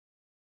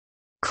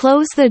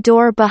 Close the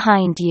door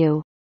behind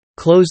you.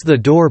 Close the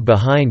door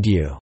behind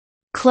you.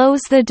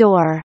 Close the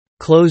door.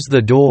 Close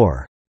the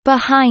door.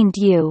 Behind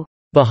you.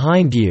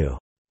 Behind you.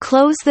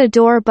 Close the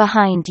door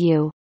behind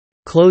you.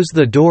 Close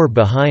the door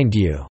behind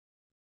you.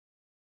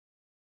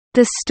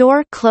 The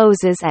store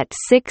closes at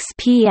 6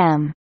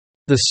 p.m.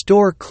 The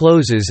store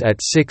closes at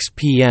 6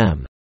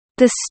 p.m.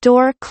 The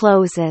store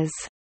closes.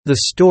 The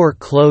store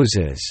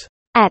closes.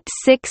 At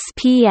 6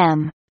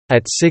 p.m.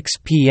 At 6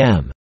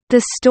 p.m.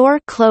 The store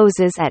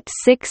closes at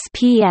 6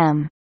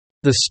 p.m.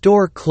 The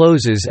store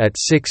closes at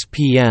 6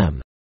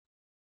 p.m.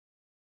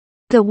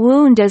 The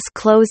wound is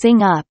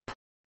closing up.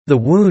 The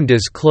wound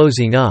is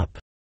closing up.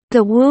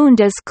 The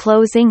wound is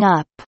closing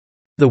up.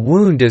 The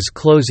wound is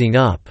closing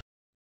up.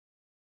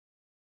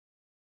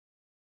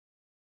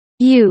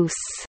 Use.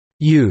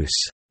 Use.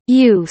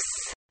 Use.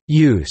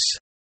 Use.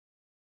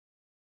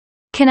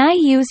 Can I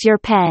use your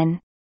pen?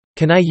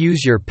 Can I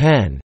use your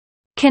pen?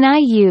 Can I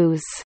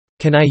use?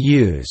 Can I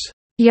use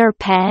your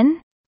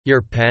pen?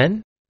 your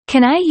pen?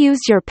 Can I use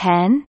your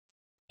pen?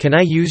 Can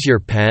I use your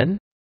pen?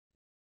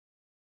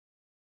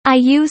 I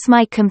use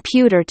my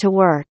computer to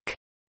work.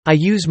 I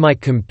use my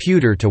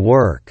computer to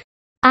work.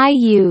 I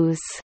use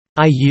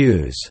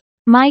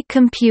my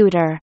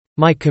computer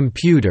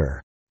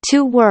computer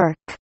to work.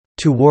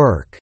 to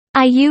work.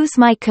 I use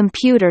my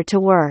computer to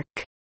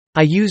work.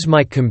 I use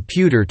my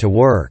computer to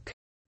work.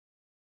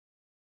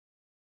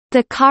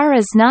 The car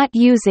is not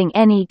using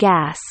any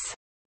gas.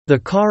 The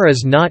car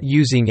is not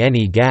using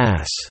any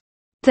gas.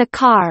 The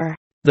car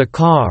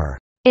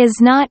is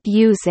not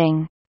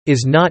using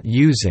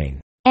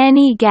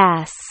any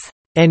gas.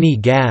 any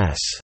gas.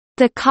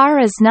 The car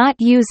is not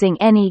using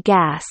any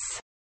gas.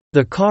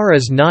 The car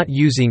is not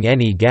using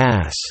any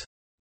gas.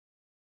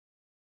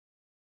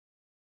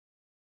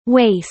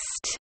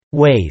 Waste.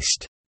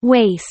 Waste.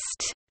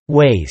 Waste.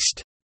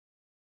 Waste.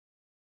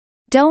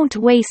 Don't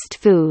waste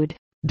food.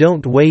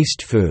 Don't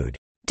waste food.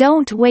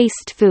 Don't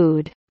waste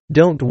food.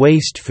 Don't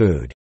waste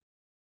food.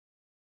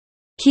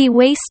 He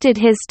wasted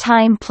his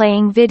time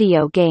playing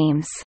video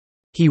games.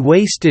 He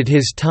wasted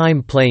his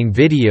time playing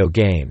video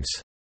games.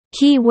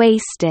 He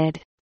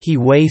wasted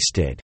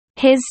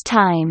his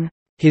time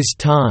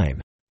playing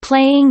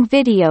playing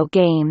video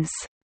games.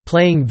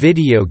 Playing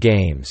video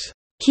games.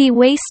 He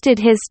wasted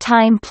his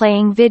time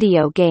playing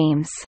video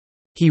games.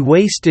 He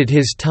wasted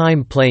his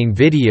time playing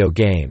video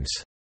games.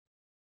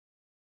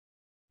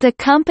 The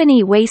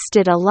company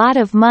wasted a lot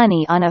of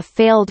money on a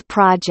failed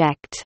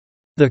project.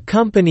 The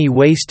company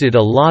wasted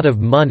a lot of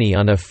money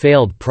on a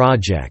failed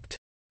project.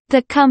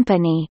 The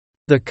company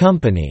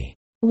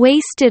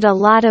wasted a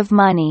lot of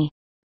money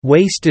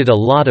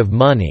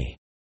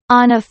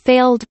on a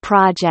failed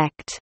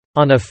project.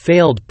 On a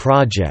failed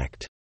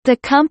project. The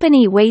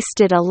company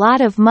wasted a lot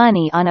of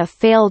money on a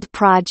failed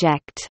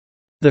project.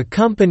 The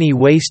company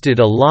wasted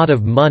a lot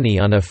of money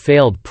on a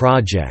failed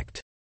project.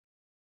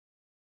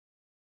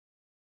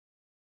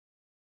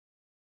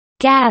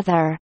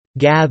 Gather.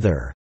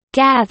 Gather.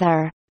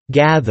 Gather.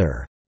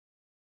 Gather.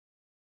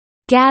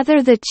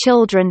 Gather the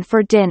children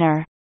for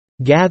dinner.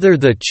 Gather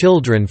the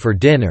children for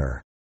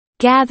dinner.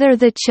 Gather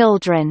the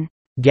children.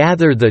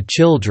 Gather the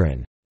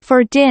children.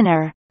 For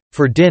dinner.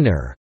 For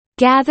dinner.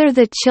 Gather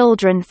the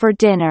children for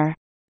dinner.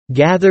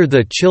 Gather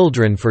the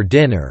children for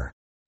dinner.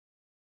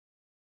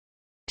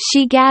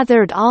 She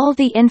gathered all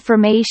the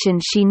information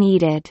she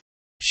needed.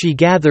 She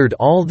gathered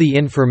all the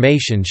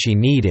information she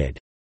needed.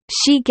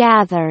 She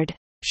gathered.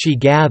 She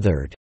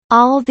gathered.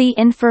 All the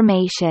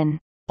information.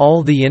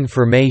 All the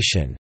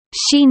information.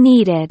 She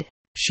needed.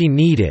 She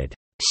needed.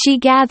 She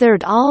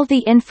gathered all the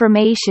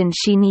information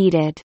she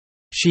needed.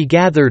 She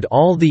gathered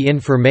all the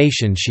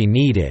information she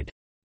needed.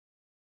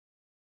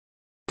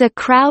 The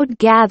crowd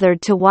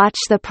gathered to watch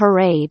the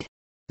parade.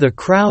 The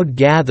crowd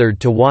gathered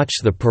to watch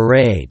the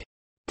parade.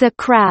 The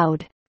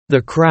crowd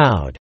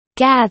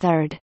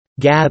gathered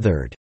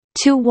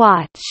to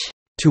watch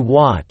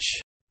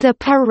the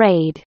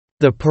parade.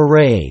 The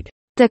parade.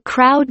 The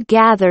crowd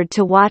gathered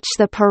to watch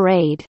the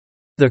parade.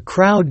 The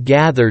crowd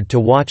gathered to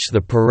watch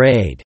the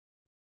parade.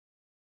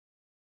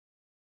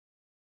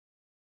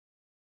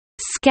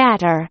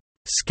 Scatter.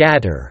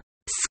 Scatter.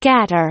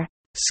 Scatter.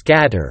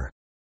 Scatter.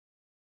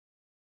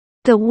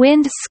 The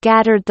wind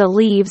scattered the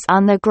leaves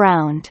on the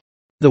ground.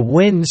 The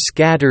wind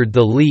scattered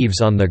the leaves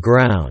on the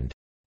ground.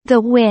 The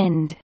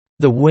wind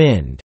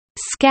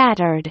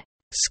scattered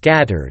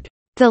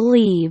the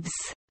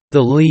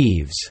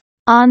leaves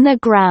on the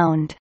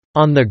ground.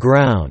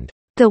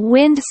 The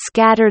wind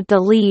scattered the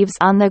leaves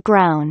on the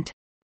ground.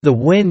 The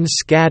wind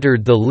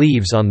scattered the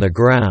leaves on the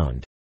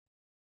ground.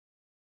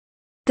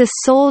 The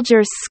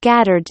soldiers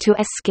scattered to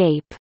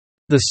escape.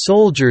 The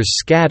soldiers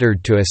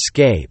scattered to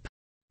escape.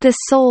 The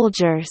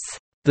soldiers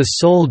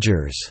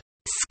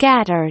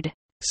scattered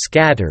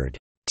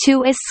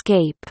to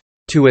escape.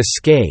 To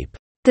escape.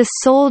 The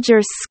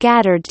soldiers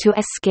scattered to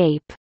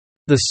escape.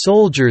 The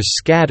soldiers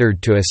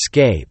scattered to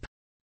escape.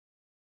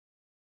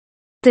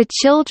 The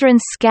children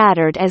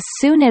scattered as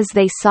soon as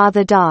they saw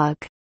the dog.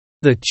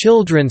 The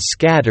children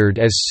scattered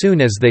as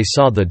soon as they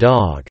saw the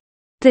dog.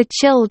 The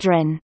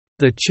children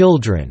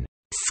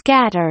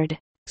scattered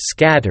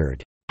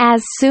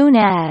as soon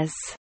as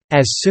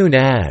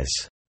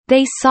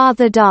they saw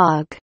the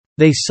dog.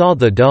 They saw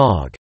the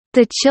dog.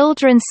 The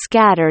children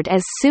scattered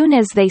as soon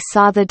as they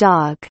saw the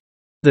dog.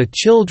 The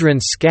children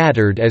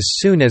scattered as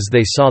soon as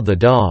they saw the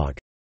dog.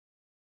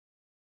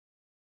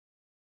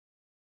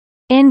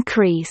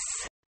 Increase.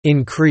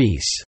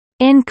 Increase.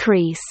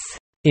 Increase.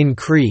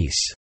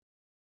 Increase.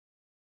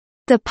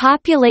 The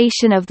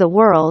population of the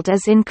world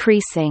is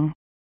increasing.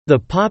 The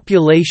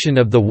population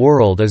of the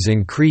world is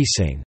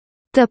increasing.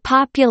 The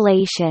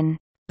population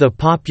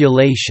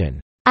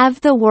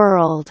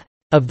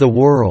of the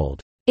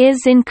world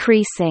is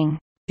increasing.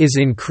 Is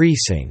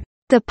increasing.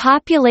 The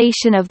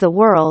population of the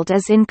world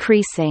is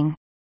increasing.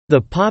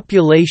 The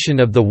population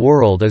of the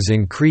world is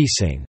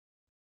increasing.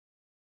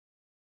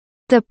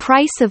 The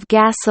price of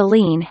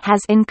gasoline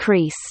has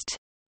increased.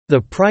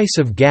 The price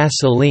of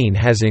gasoline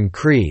has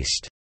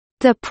increased.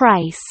 The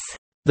price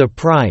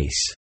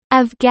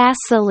of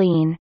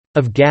gasoline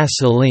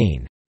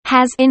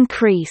has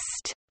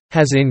increased.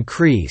 Has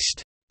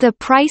increased. The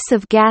price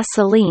of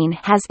gasoline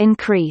has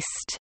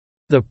increased.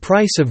 The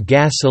price of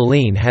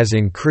gasoline has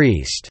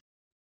increased.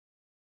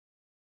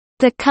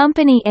 The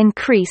company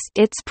increased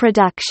its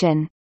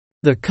production.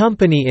 The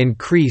company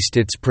increased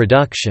its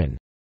production.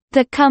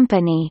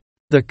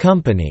 The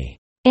company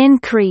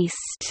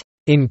increased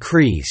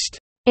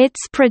its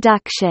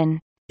production.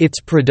 Its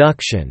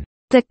production.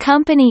 The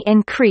company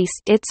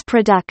increased its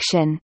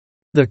production.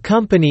 The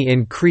company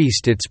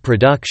increased its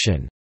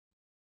production.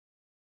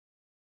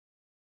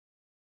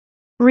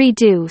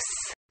 Reduce.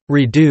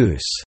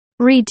 Reduce.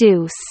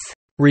 Reduce.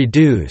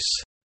 Reduce.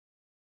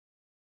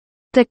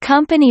 The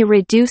company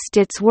reduced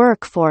its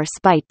workforce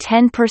by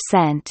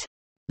 10%.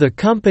 The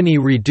company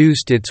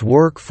reduced its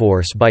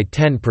workforce by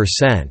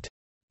 10%.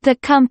 The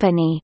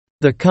company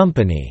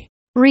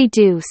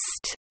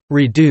reduced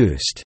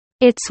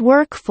its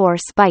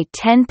workforce by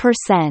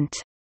 10%.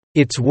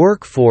 Its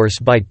workforce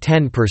by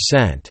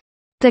 10%.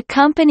 The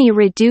company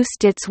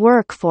reduced its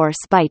workforce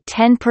by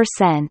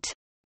 10%.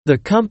 The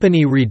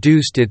company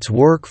reduced its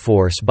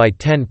workforce by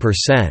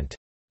 10%.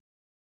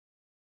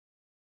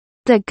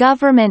 The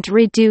government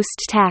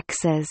reduced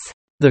taxes.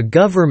 The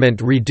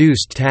government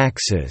reduced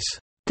taxes.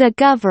 The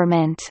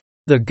government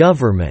The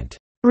government.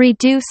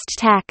 Reduced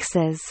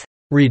taxes.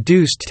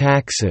 Reduced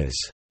taxes.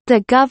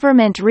 The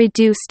government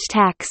reduced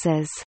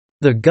taxes.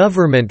 The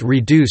government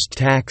reduced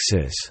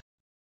taxes.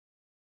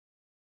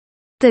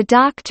 The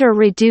doctor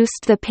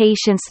reduced the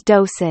patient's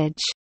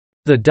dosage.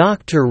 The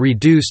doctor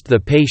reduced the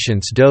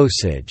patient's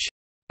dosage.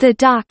 The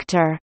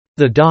doctor.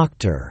 The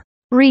doctor.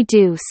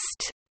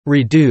 Reduced.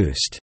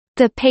 Reduced.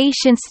 The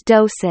patient's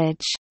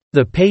dosage.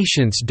 The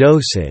patient's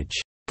dosage.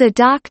 The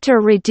doctor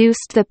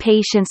reduced the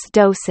patient's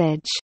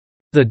dosage.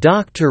 The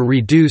doctor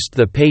reduced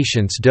the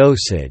patient's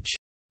dosage.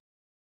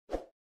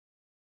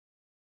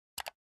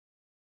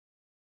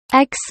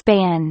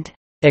 Expand.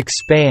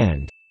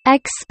 Expand.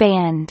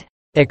 Expand.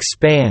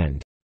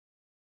 Expand.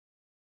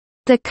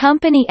 The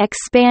company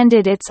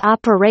expanded its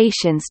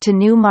operations to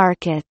new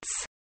markets.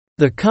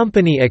 The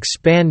company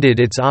expanded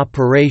its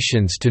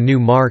operations to new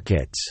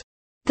markets.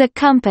 The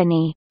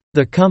company.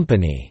 The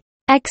company.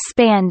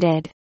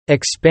 Expanded.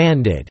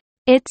 Expanded.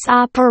 Its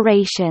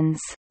operations.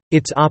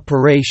 Its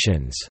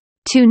operations.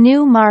 To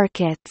new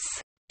markets.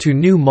 To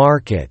new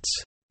markets.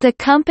 The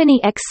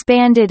company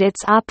expanded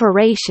its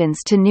operations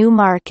to new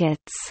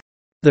markets.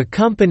 The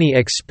company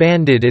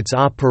expanded its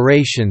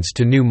operations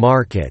to new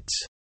markets.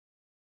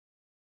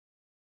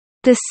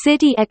 The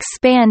city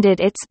expanded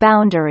its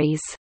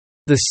boundaries.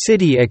 The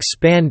city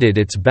expanded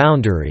its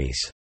boundaries.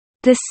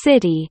 The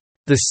city.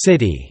 The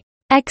city.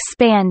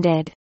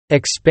 Expanded.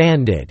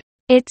 Expanded.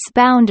 Its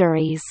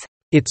boundaries.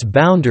 Its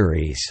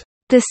boundaries.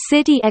 The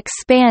city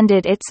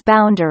expanded its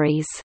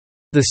boundaries.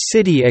 The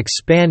city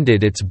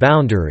expanded its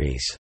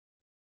boundaries.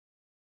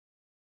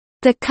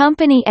 The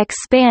company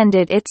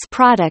expanded its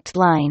product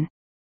line.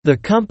 The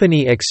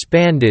company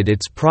expanded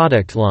its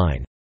product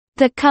line.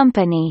 The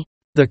company.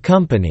 The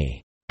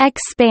company.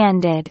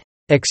 Expanded.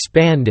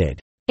 Expanded.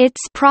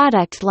 Its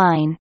product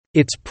line.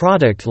 Its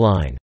product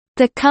line.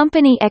 The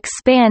company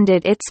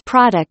expanded its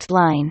product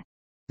line.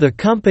 The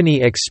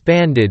company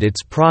expanded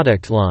its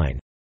product line.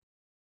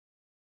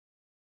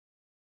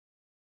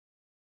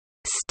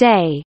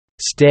 Stay.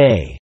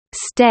 Stay.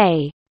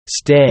 Stay.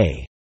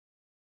 Stay.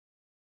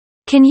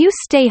 Can you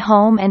stay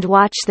home and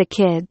watch the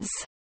kids?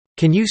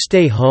 Can you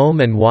stay home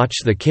and watch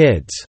the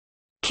kids?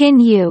 Can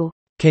you?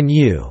 Can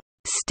you?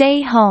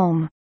 Stay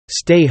home.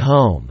 Stay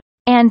home.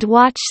 And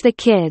watch the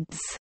kids.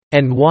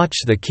 And watch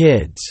the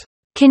kids.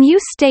 Can you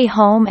stay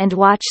home and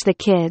watch the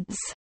kids?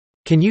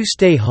 Can you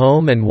stay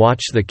home and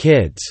watch the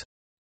kids?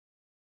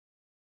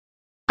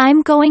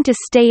 I'm going to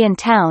stay in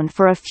town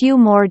for a few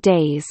more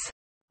days.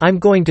 I'm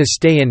going to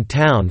stay in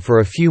town for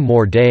a few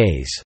more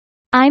days.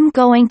 I'm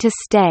going to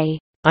stay.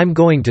 I'm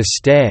going to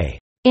stay.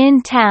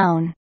 In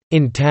town.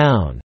 In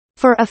town.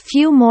 For a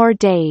few more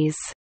days.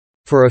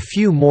 For a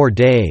few more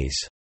days.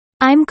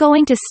 I'm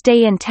going to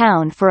stay in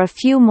town for a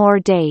few more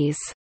days.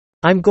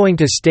 I'm going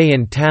to stay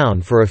in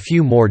town for a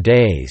few more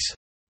days.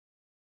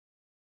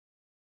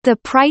 The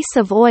price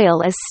of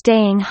oil is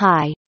staying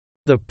high.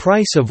 The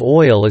price of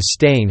oil is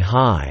staying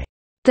high.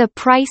 The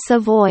price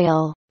of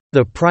oil.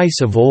 The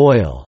price of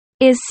oil.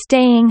 Is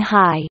staying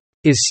high.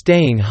 Is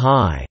staying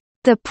high.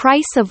 The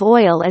price of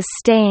oil is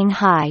staying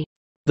high.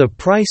 The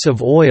price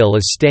of oil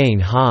is staying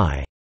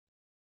high.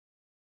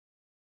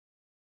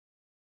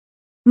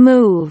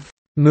 Move.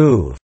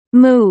 Move.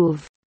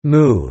 Move.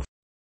 Move.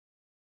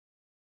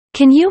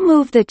 Can you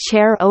move the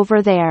chair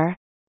over there?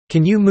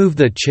 Can you move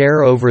the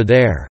chair over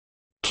there?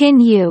 Can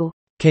you?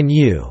 Can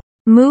you?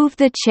 Move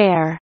the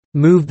chair.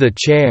 Move the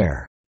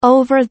chair.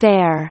 Over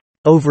there.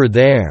 Over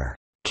there.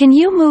 Can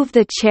you move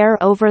the chair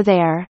over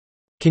there?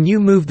 Can you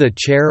move the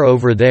chair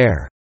over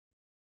there?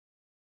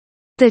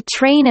 The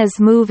train is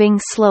moving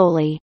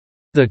slowly.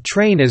 The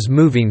train is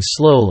moving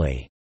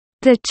slowly.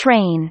 The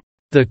train.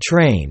 The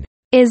train.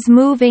 Is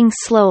moving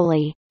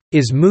slowly.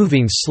 Is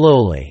moving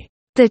slowly.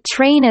 The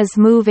train is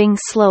moving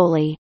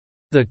slowly.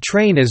 The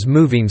train is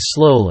moving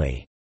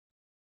slowly.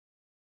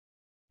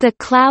 The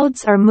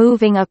clouds are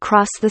moving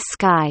across the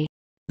sky.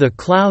 The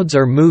clouds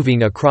are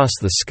moving across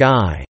the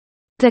sky.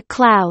 The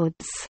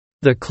clouds.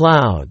 The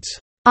clouds.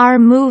 Are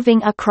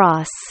moving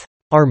across.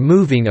 Are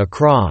moving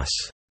across.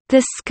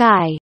 The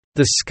sky.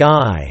 The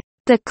sky.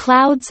 The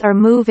clouds are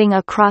moving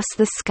across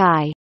the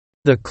sky.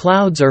 The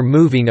clouds are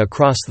moving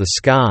across the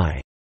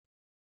sky.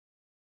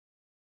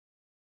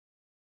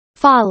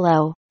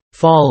 Follow.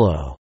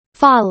 Follow.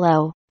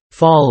 Follow.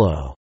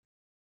 Follow.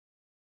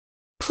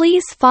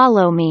 Please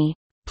follow me.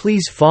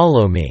 Please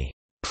follow me.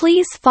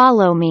 Please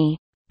follow me.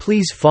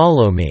 Please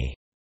follow me.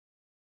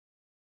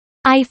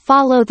 I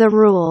follow the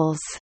rules.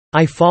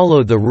 I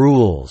follow the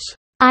rules.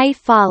 I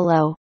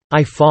follow.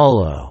 I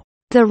follow.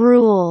 The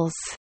rules.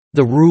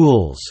 The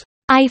rules.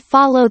 I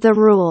follow the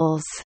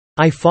rules.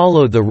 I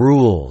follow the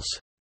rules.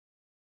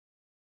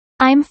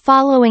 I'm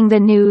following the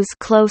news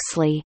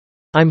closely.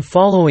 I'm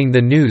following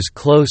the news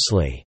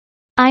closely.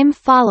 I'm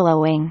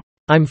following.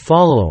 I'm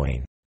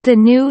following. The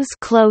news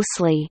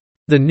closely.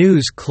 The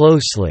news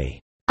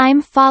closely.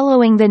 I'm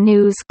following the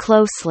news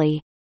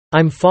closely.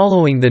 I'm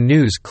following the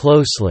news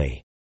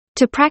closely.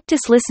 To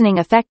practice listening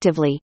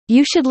effectively,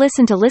 you should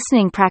listen to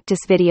listening practice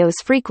videos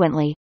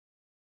frequently.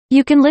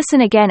 You can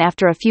listen again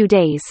after a few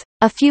days,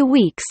 a few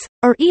weeks,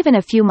 or even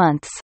a few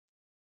months.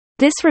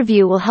 This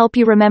review will help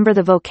you remember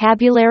the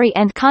vocabulary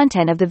and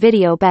content of the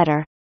video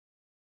better.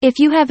 If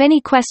you have any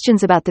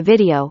questions about the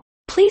video,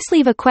 please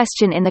leave a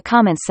question in the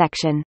comments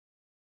section.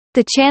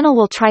 The channel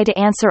will try to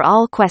answer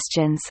all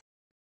questions.